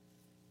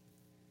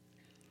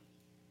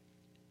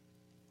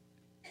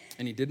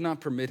 And he did not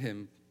permit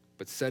him,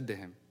 but said to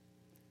him,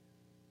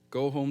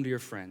 go home to your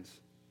friends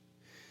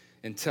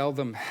and tell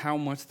them how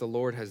much the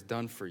Lord has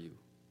done for you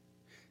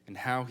and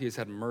how he has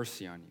had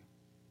mercy on you.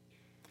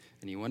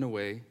 And he went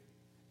away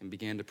and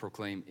began to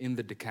proclaim in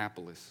the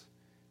Decapolis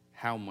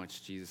how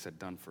much Jesus had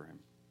done for him.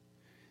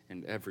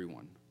 And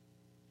everyone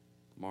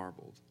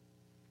marveled.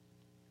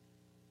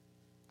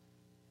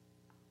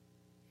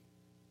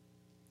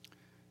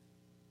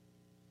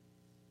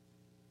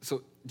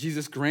 So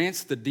Jesus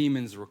grants the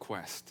demons'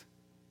 request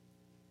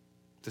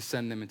to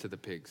send them into the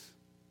pigs.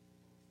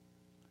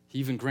 He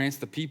even grants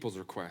the people's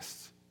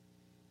request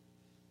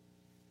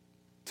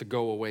to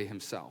go away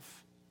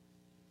himself.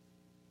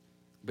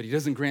 But he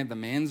doesn't grant the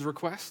man's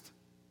request.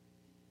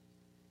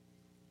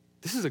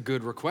 This is a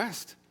good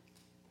request.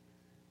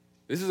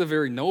 This is a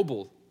very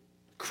noble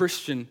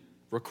Christian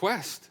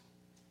request.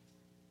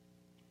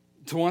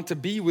 To want to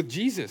be with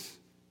Jesus.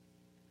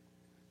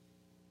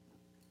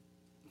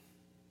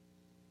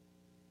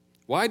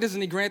 Why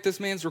doesn't he grant this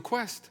man's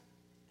request?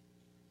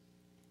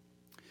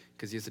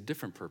 Because he has a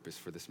different purpose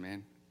for this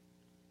man.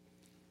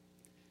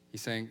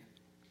 He's saying,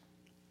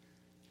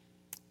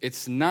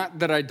 it's not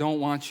that I don't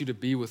want you to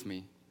be with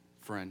me,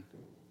 friend.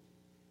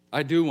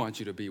 I do want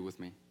you to be with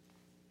me.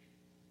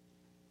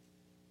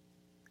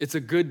 It's a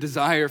good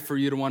desire for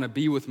you to want to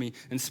be with me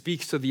and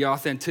speaks to the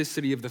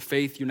authenticity of the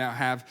faith you now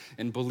have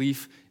and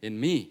belief in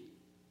me.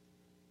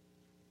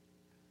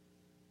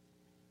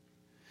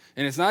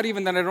 And it's not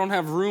even that I don't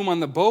have room on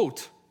the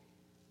boat.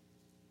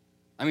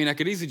 I mean, I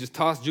could easily just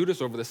toss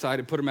Judas over the side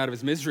and put him out of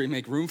his misery and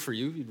make room for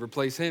you. You'd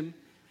replace him.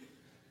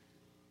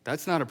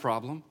 That's not a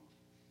problem.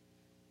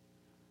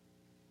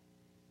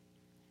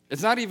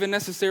 It's not even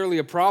necessarily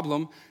a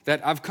problem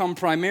that I've come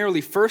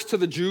primarily first to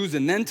the Jews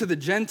and then to the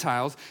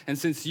Gentiles. And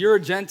since you're a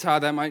Gentile,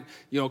 that might,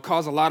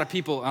 cause a lot of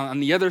people on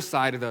the other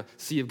side of the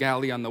Sea of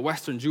Galilee, on the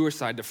Western Jewish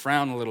side, to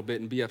frown a little bit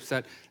and be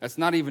upset. That's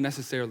not even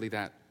necessarily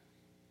that.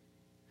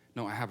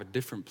 No, I have a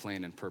different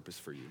plan and purpose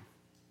for you.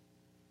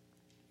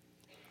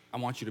 I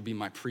want you to be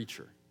my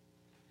preacher.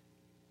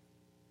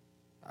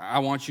 I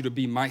want you to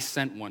be my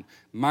sent one,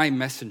 my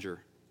messenger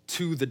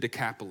to the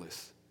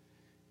Decapolis,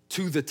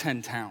 to the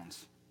 10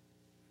 towns.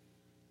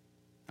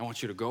 I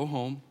want you to go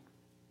home,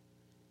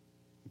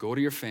 go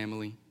to your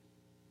family,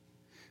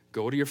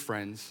 go to your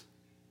friends,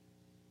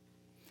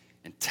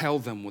 and tell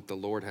them what the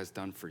Lord has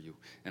done for you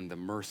and the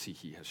mercy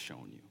he has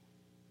shown you.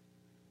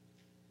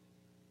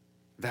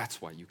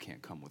 That's why you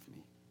can't come with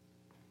me.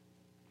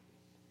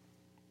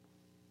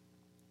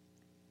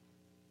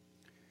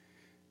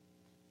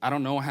 I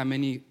don't know how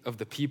many of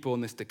the people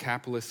in this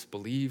Decapolis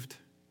believed.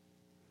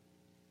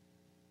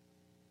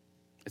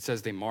 It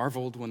says they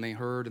marveled when they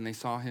heard and they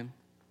saw him,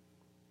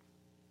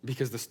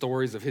 because the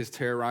stories of his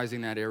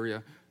terrorizing that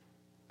area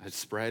had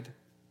spread.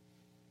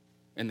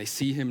 And they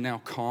see him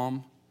now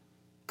calm,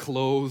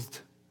 clothed,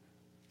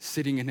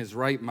 sitting in his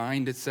right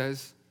mind, it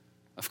says.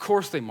 Of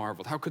course they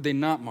marveled. How could they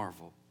not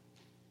marvel?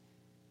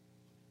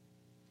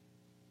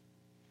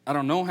 I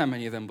don't know how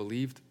many of them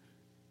believed.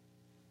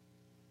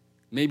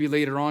 Maybe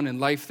later on in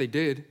life they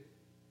did.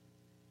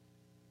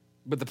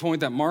 But the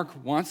point that Mark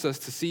wants us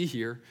to see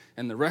here,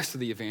 and the rest of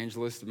the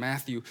evangelists,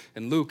 Matthew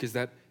and Luke, is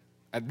that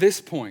at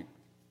this point,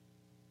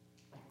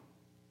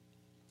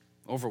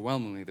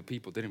 overwhelmingly, the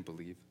people didn't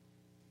believe.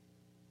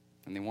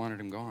 And they wanted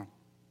him gone.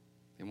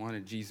 They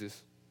wanted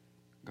Jesus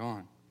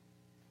gone.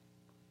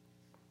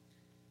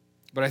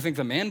 But I think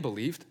the man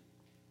believed.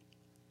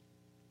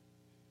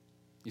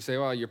 You say,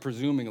 well, you're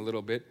presuming a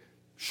little bit.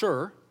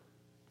 Sure.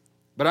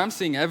 But I'm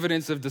seeing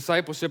evidence of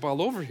discipleship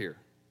all over here.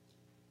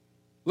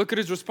 Look at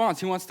his response.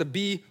 He wants to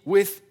be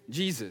with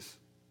Jesus.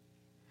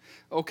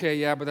 Okay,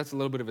 yeah, but that's a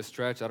little bit of a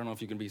stretch. I don't know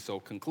if you can be so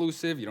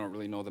conclusive. You don't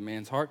really know the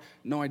man's heart.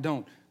 No, I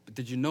don't. But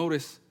did you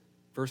notice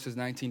verses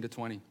 19 to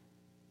 20?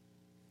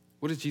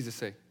 What does Jesus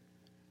say?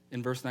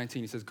 In verse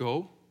 19, he says,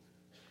 go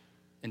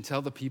and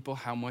tell the people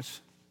how much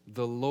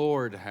the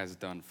Lord has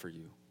done for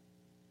you.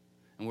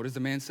 And what does the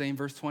man say in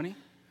verse 20?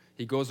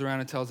 He goes around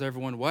and tells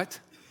everyone what?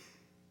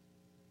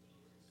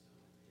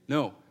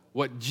 No,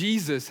 what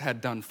Jesus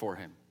had done for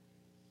him.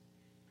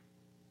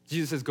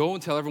 Jesus says, go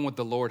and tell everyone what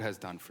the Lord has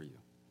done for you.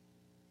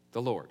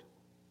 The Lord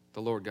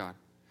God.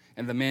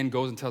 And the man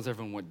goes and tells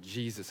everyone what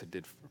Jesus had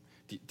did for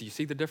him. Do you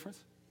see the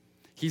difference?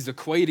 He's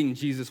equating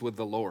Jesus with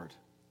the Lord.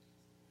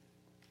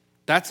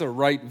 That's a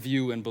right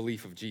view and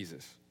belief of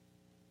Jesus.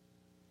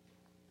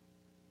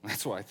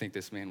 That's why I think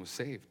this man was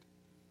saved.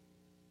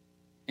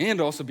 And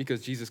also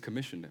because Jesus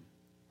commissioned him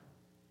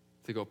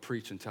to go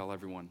preach and tell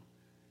everyone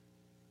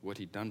what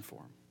he'd done for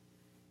him.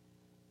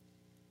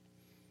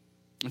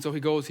 And so he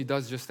goes, he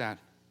does just that.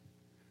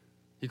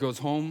 He goes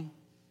home.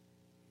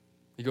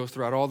 He goes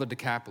throughout all the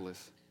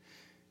Decapolis.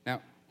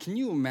 Now, can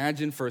you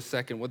imagine for a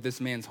second what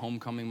this man's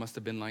homecoming must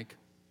have been like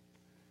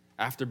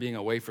after being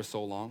away for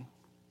so long?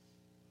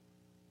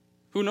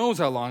 Who knows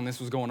how long this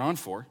was going on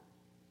for?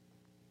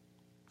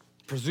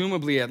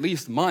 Presumably at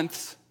least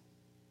months,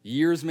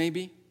 years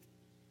maybe.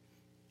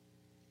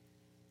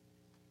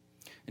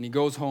 And he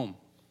goes home.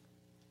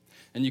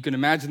 And you can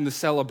imagine the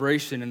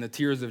celebration and the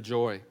tears of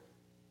joy.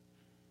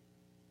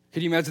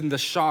 Can you imagine the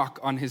shock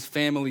on his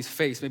family's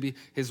face? Maybe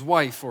his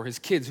wife or his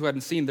kids who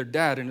hadn't seen their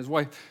dad, and his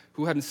wife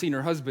who hadn't seen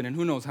her husband in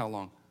who knows how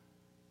long.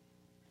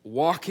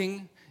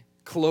 Walking,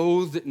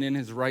 clothed and in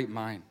his right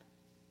mind.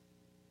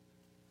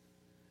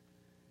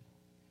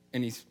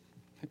 And he's,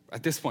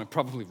 at this point,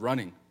 probably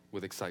running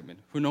with excitement.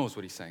 Who knows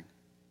what he's saying?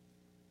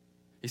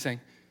 He's saying,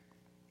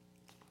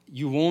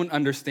 you won't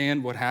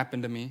understand what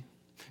happened to me.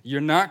 You're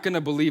not going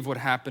to believe what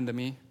happened to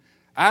me.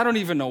 I don't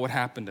even know what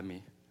happened to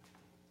me.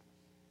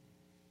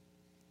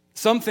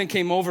 Something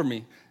came over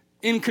me,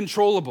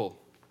 uncontrollable.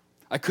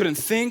 I couldn't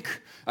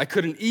think, I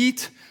couldn't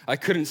eat, I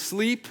couldn't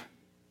sleep.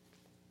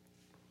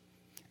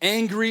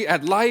 Angry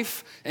at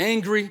life,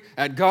 angry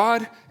at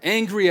God,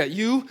 angry at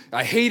you.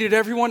 I hated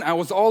everyone. I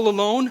was all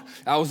alone.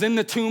 I was in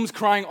the tombs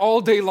crying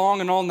all day long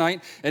and all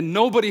night, and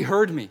nobody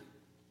heard me.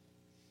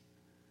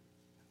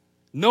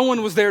 No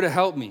one was there to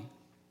help me.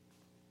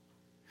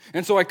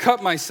 And so I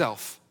cut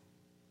myself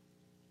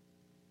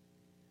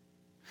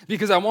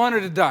because I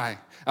wanted to die.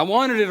 I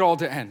wanted it all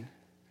to end.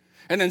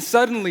 And then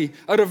suddenly,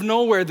 out of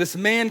nowhere, this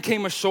man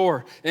came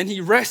ashore and he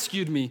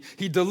rescued me.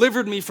 He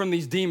delivered me from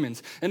these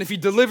demons. And if he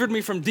delivered me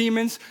from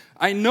demons,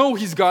 I know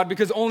he's God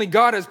because only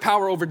God has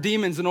power over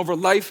demons and over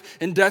life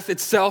and death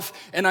itself.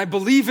 And I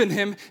believe in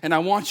him, and I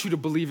want you to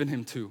believe in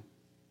him too.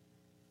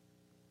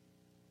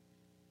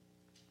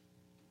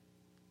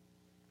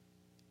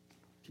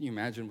 Can you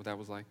imagine what that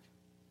was like?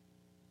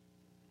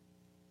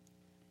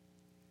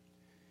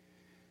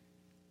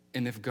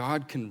 And if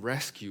God can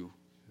rescue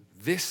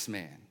this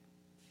man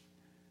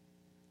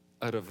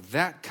out of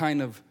that kind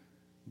of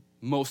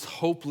most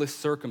hopeless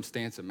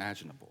circumstance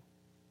imaginable,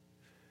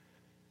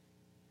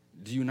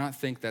 do you not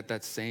think that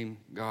that same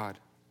God,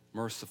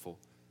 merciful,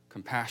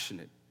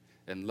 compassionate,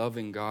 and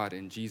loving God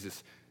in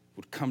Jesus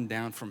would come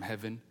down from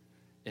heaven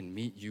and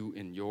meet you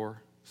in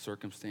your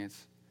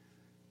circumstance,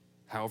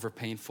 however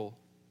painful,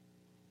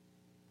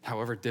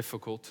 however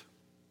difficult,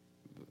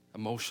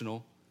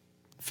 emotional,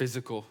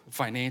 physical,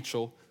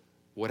 financial,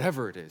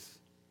 whatever it is?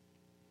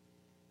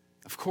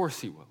 Of course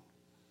he will.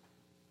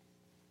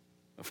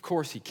 Of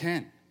course he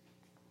can.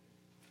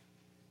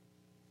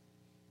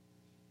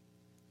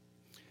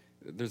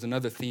 There's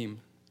another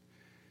theme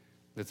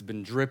that's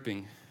been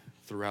dripping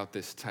throughout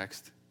this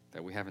text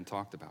that we haven't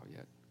talked about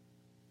yet.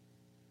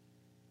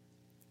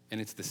 And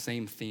it's the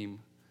same theme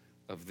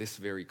of this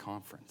very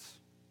conference.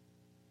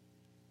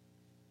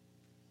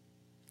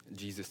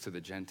 Jesus to the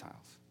Gentiles.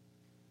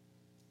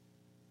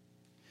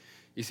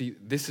 You see,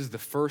 this is the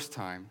first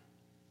time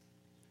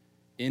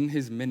in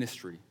his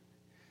ministry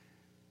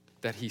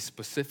that he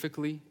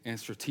specifically and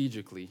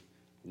strategically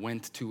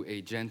went to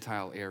a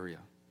Gentile area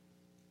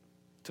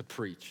to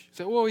preach.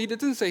 So, well, he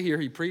didn't say here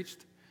he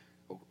preached.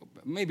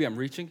 Maybe I'm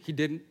reaching. He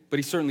didn't. But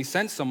he certainly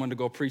sent someone to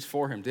go preach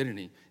for him, didn't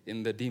he,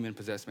 in the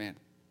demon-possessed man?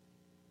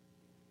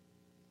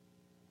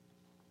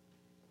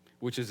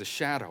 Which is a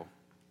shadow,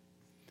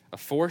 a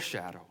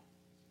foreshadow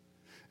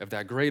of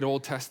that great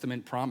Old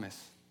Testament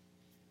promise.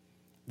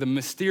 The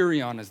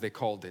mysterion, as they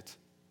called it,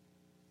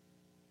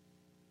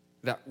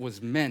 that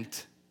was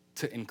meant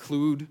to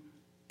include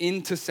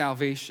into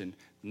salvation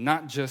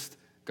not just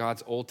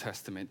God's Old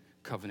Testament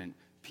covenant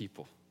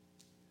people,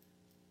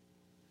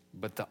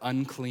 but the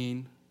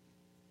unclean,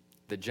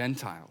 the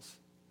Gentiles,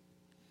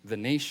 the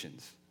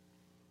nations.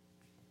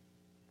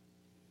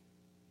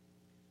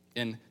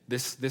 And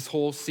this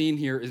whole scene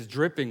here is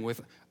dripping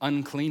with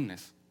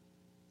uncleanness.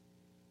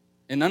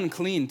 And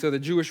unclean to the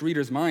Jewish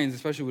readers' minds,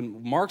 especially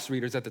when Mark's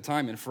readers at the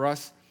time, and for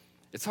us,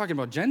 it's talking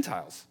about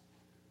Gentiles.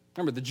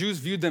 Remember, the Jews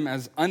viewed them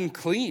as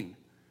unclean.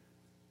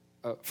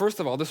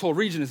 First of all, this whole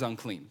region is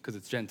unclean because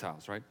it's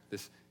Gentiles, right?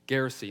 This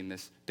Gerasene,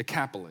 this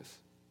Decapolis.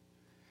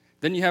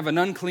 Then you have an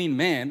unclean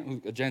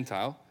man, a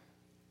Gentile,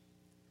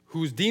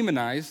 who's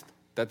demonized,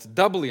 that's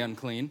doubly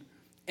unclean,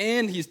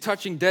 and he's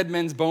touching dead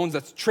men's bones,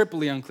 that's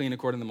triply unclean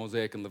according to the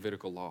Mosaic and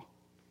Levitical law.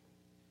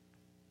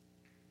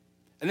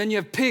 And then you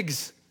have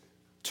pigs,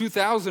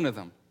 2,000 of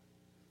them.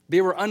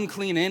 They were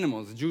unclean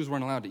animals. The Jews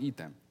weren't allowed to eat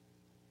them.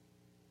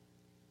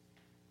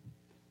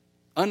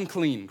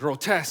 Unclean,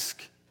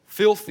 grotesque,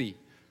 filthy,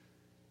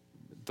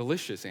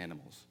 delicious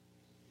animals,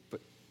 but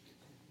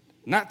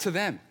not to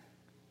them.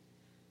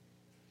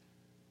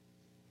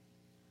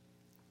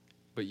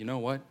 But you know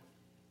what?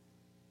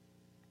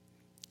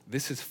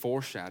 This is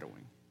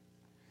foreshadowing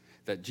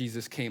that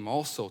Jesus came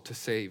also to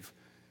save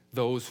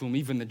those whom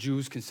even the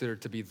Jews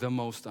considered to be the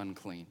most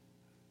unclean.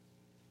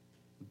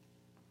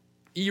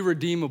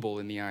 Irredeemable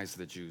in the eyes of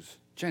the Jews,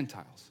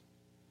 Gentiles,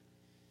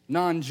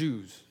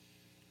 non-Jews,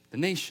 the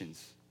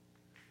nations,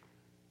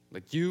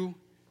 like you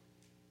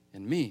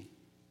and me.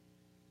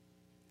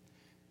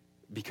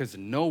 Because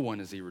no one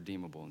is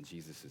irredeemable in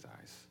Jesus'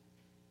 eyes.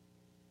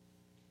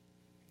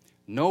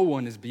 No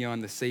one is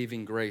beyond the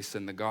saving grace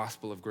and the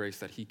gospel of grace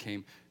that he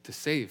came to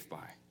save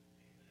by.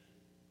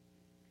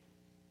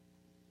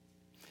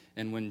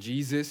 And when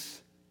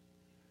Jesus,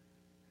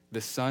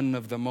 the Son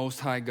of the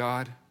Most High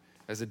God,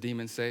 as the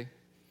demons say,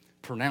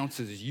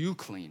 pronounces you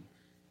clean,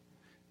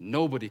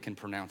 nobody can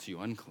pronounce you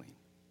unclean.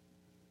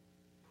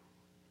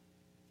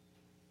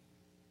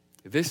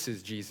 This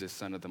is Jesus,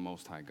 Son of the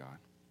Most High God.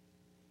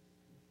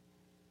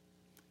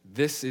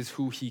 This is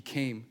who he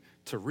came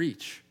to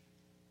reach,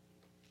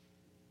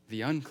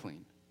 the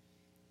unclean.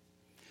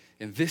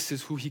 And this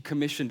is who he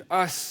commissioned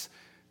us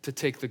to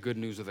take the good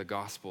news of the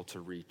gospel to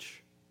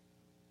reach,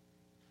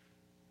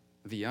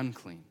 the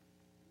unclean.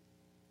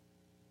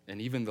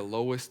 And even the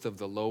lowest of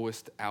the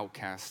lowest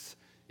outcasts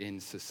in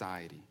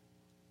society.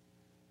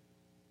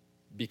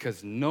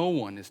 Because no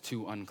one is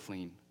too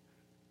unclean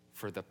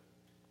for the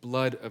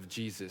blood of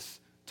Jesus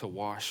to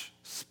wash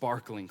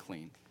sparkling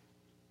clean.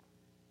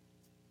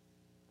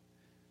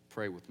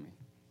 Pray with me.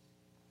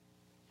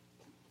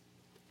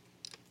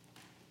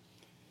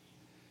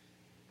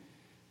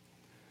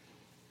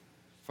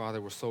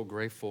 Father, we're so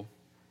grateful.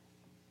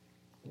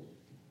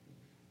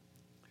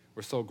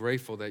 We're so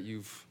grateful that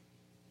you've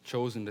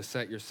chosen to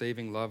set your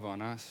saving love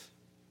on us,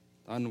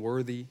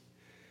 unworthy,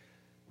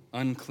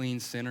 unclean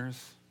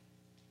sinners.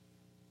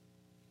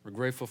 We're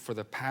grateful for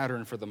the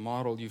pattern, for the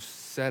model you've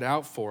set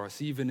out for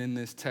us, even in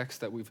this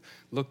text that we've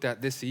looked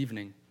at this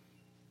evening,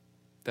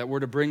 that we're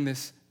to bring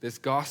this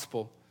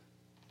gospel,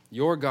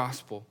 your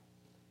gospel,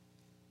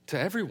 to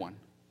everyone,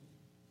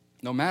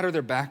 no matter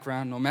their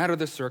background, no matter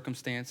the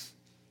circumstance,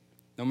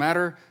 no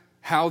matter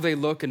how they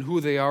look and who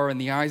they are in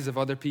the eyes of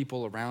other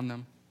people around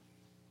them.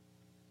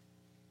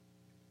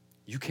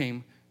 You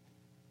came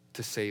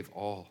to save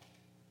all.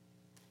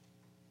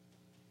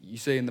 You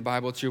say in the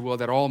Bible, it's your will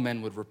that all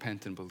men would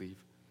repent and believe.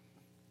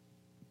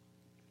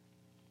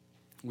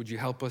 Would you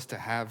help us to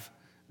have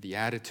the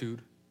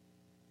attitude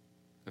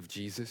of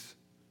Jesus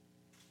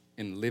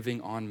in living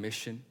on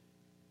mission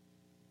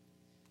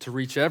to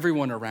reach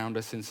everyone around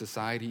us in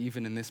society,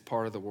 even in this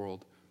part of the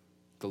world,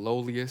 the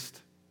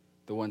lowliest,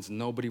 the ones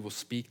nobody will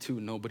speak to,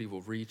 nobody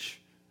will reach,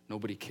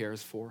 nobody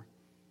cares for,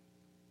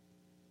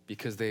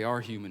 because they are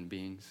human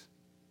beings.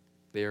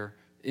 They are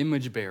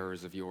image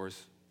bearers of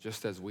yours,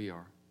 just as we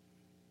are.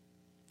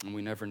 And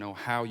we never know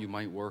how you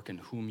might work and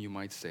whom you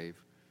might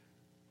save.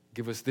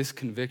 Give us this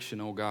conviction,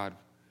 oh God,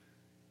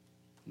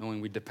 knowing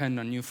we depend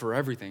on you for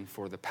everything,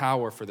 for the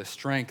power, for the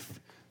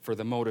strength, for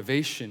the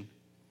motivation,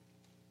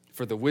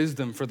 for the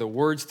wisdom, for the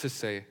words to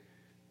say,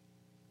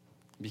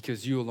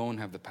 because you alone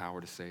have the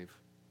power to save.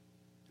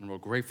 And we're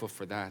grateful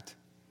for that,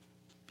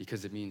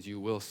 because it means you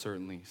will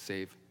certainly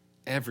save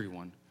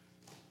everyone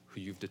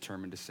who you've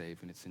determined to save.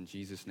 And it's in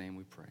Jesus' name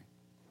we pray.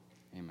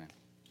 Amen.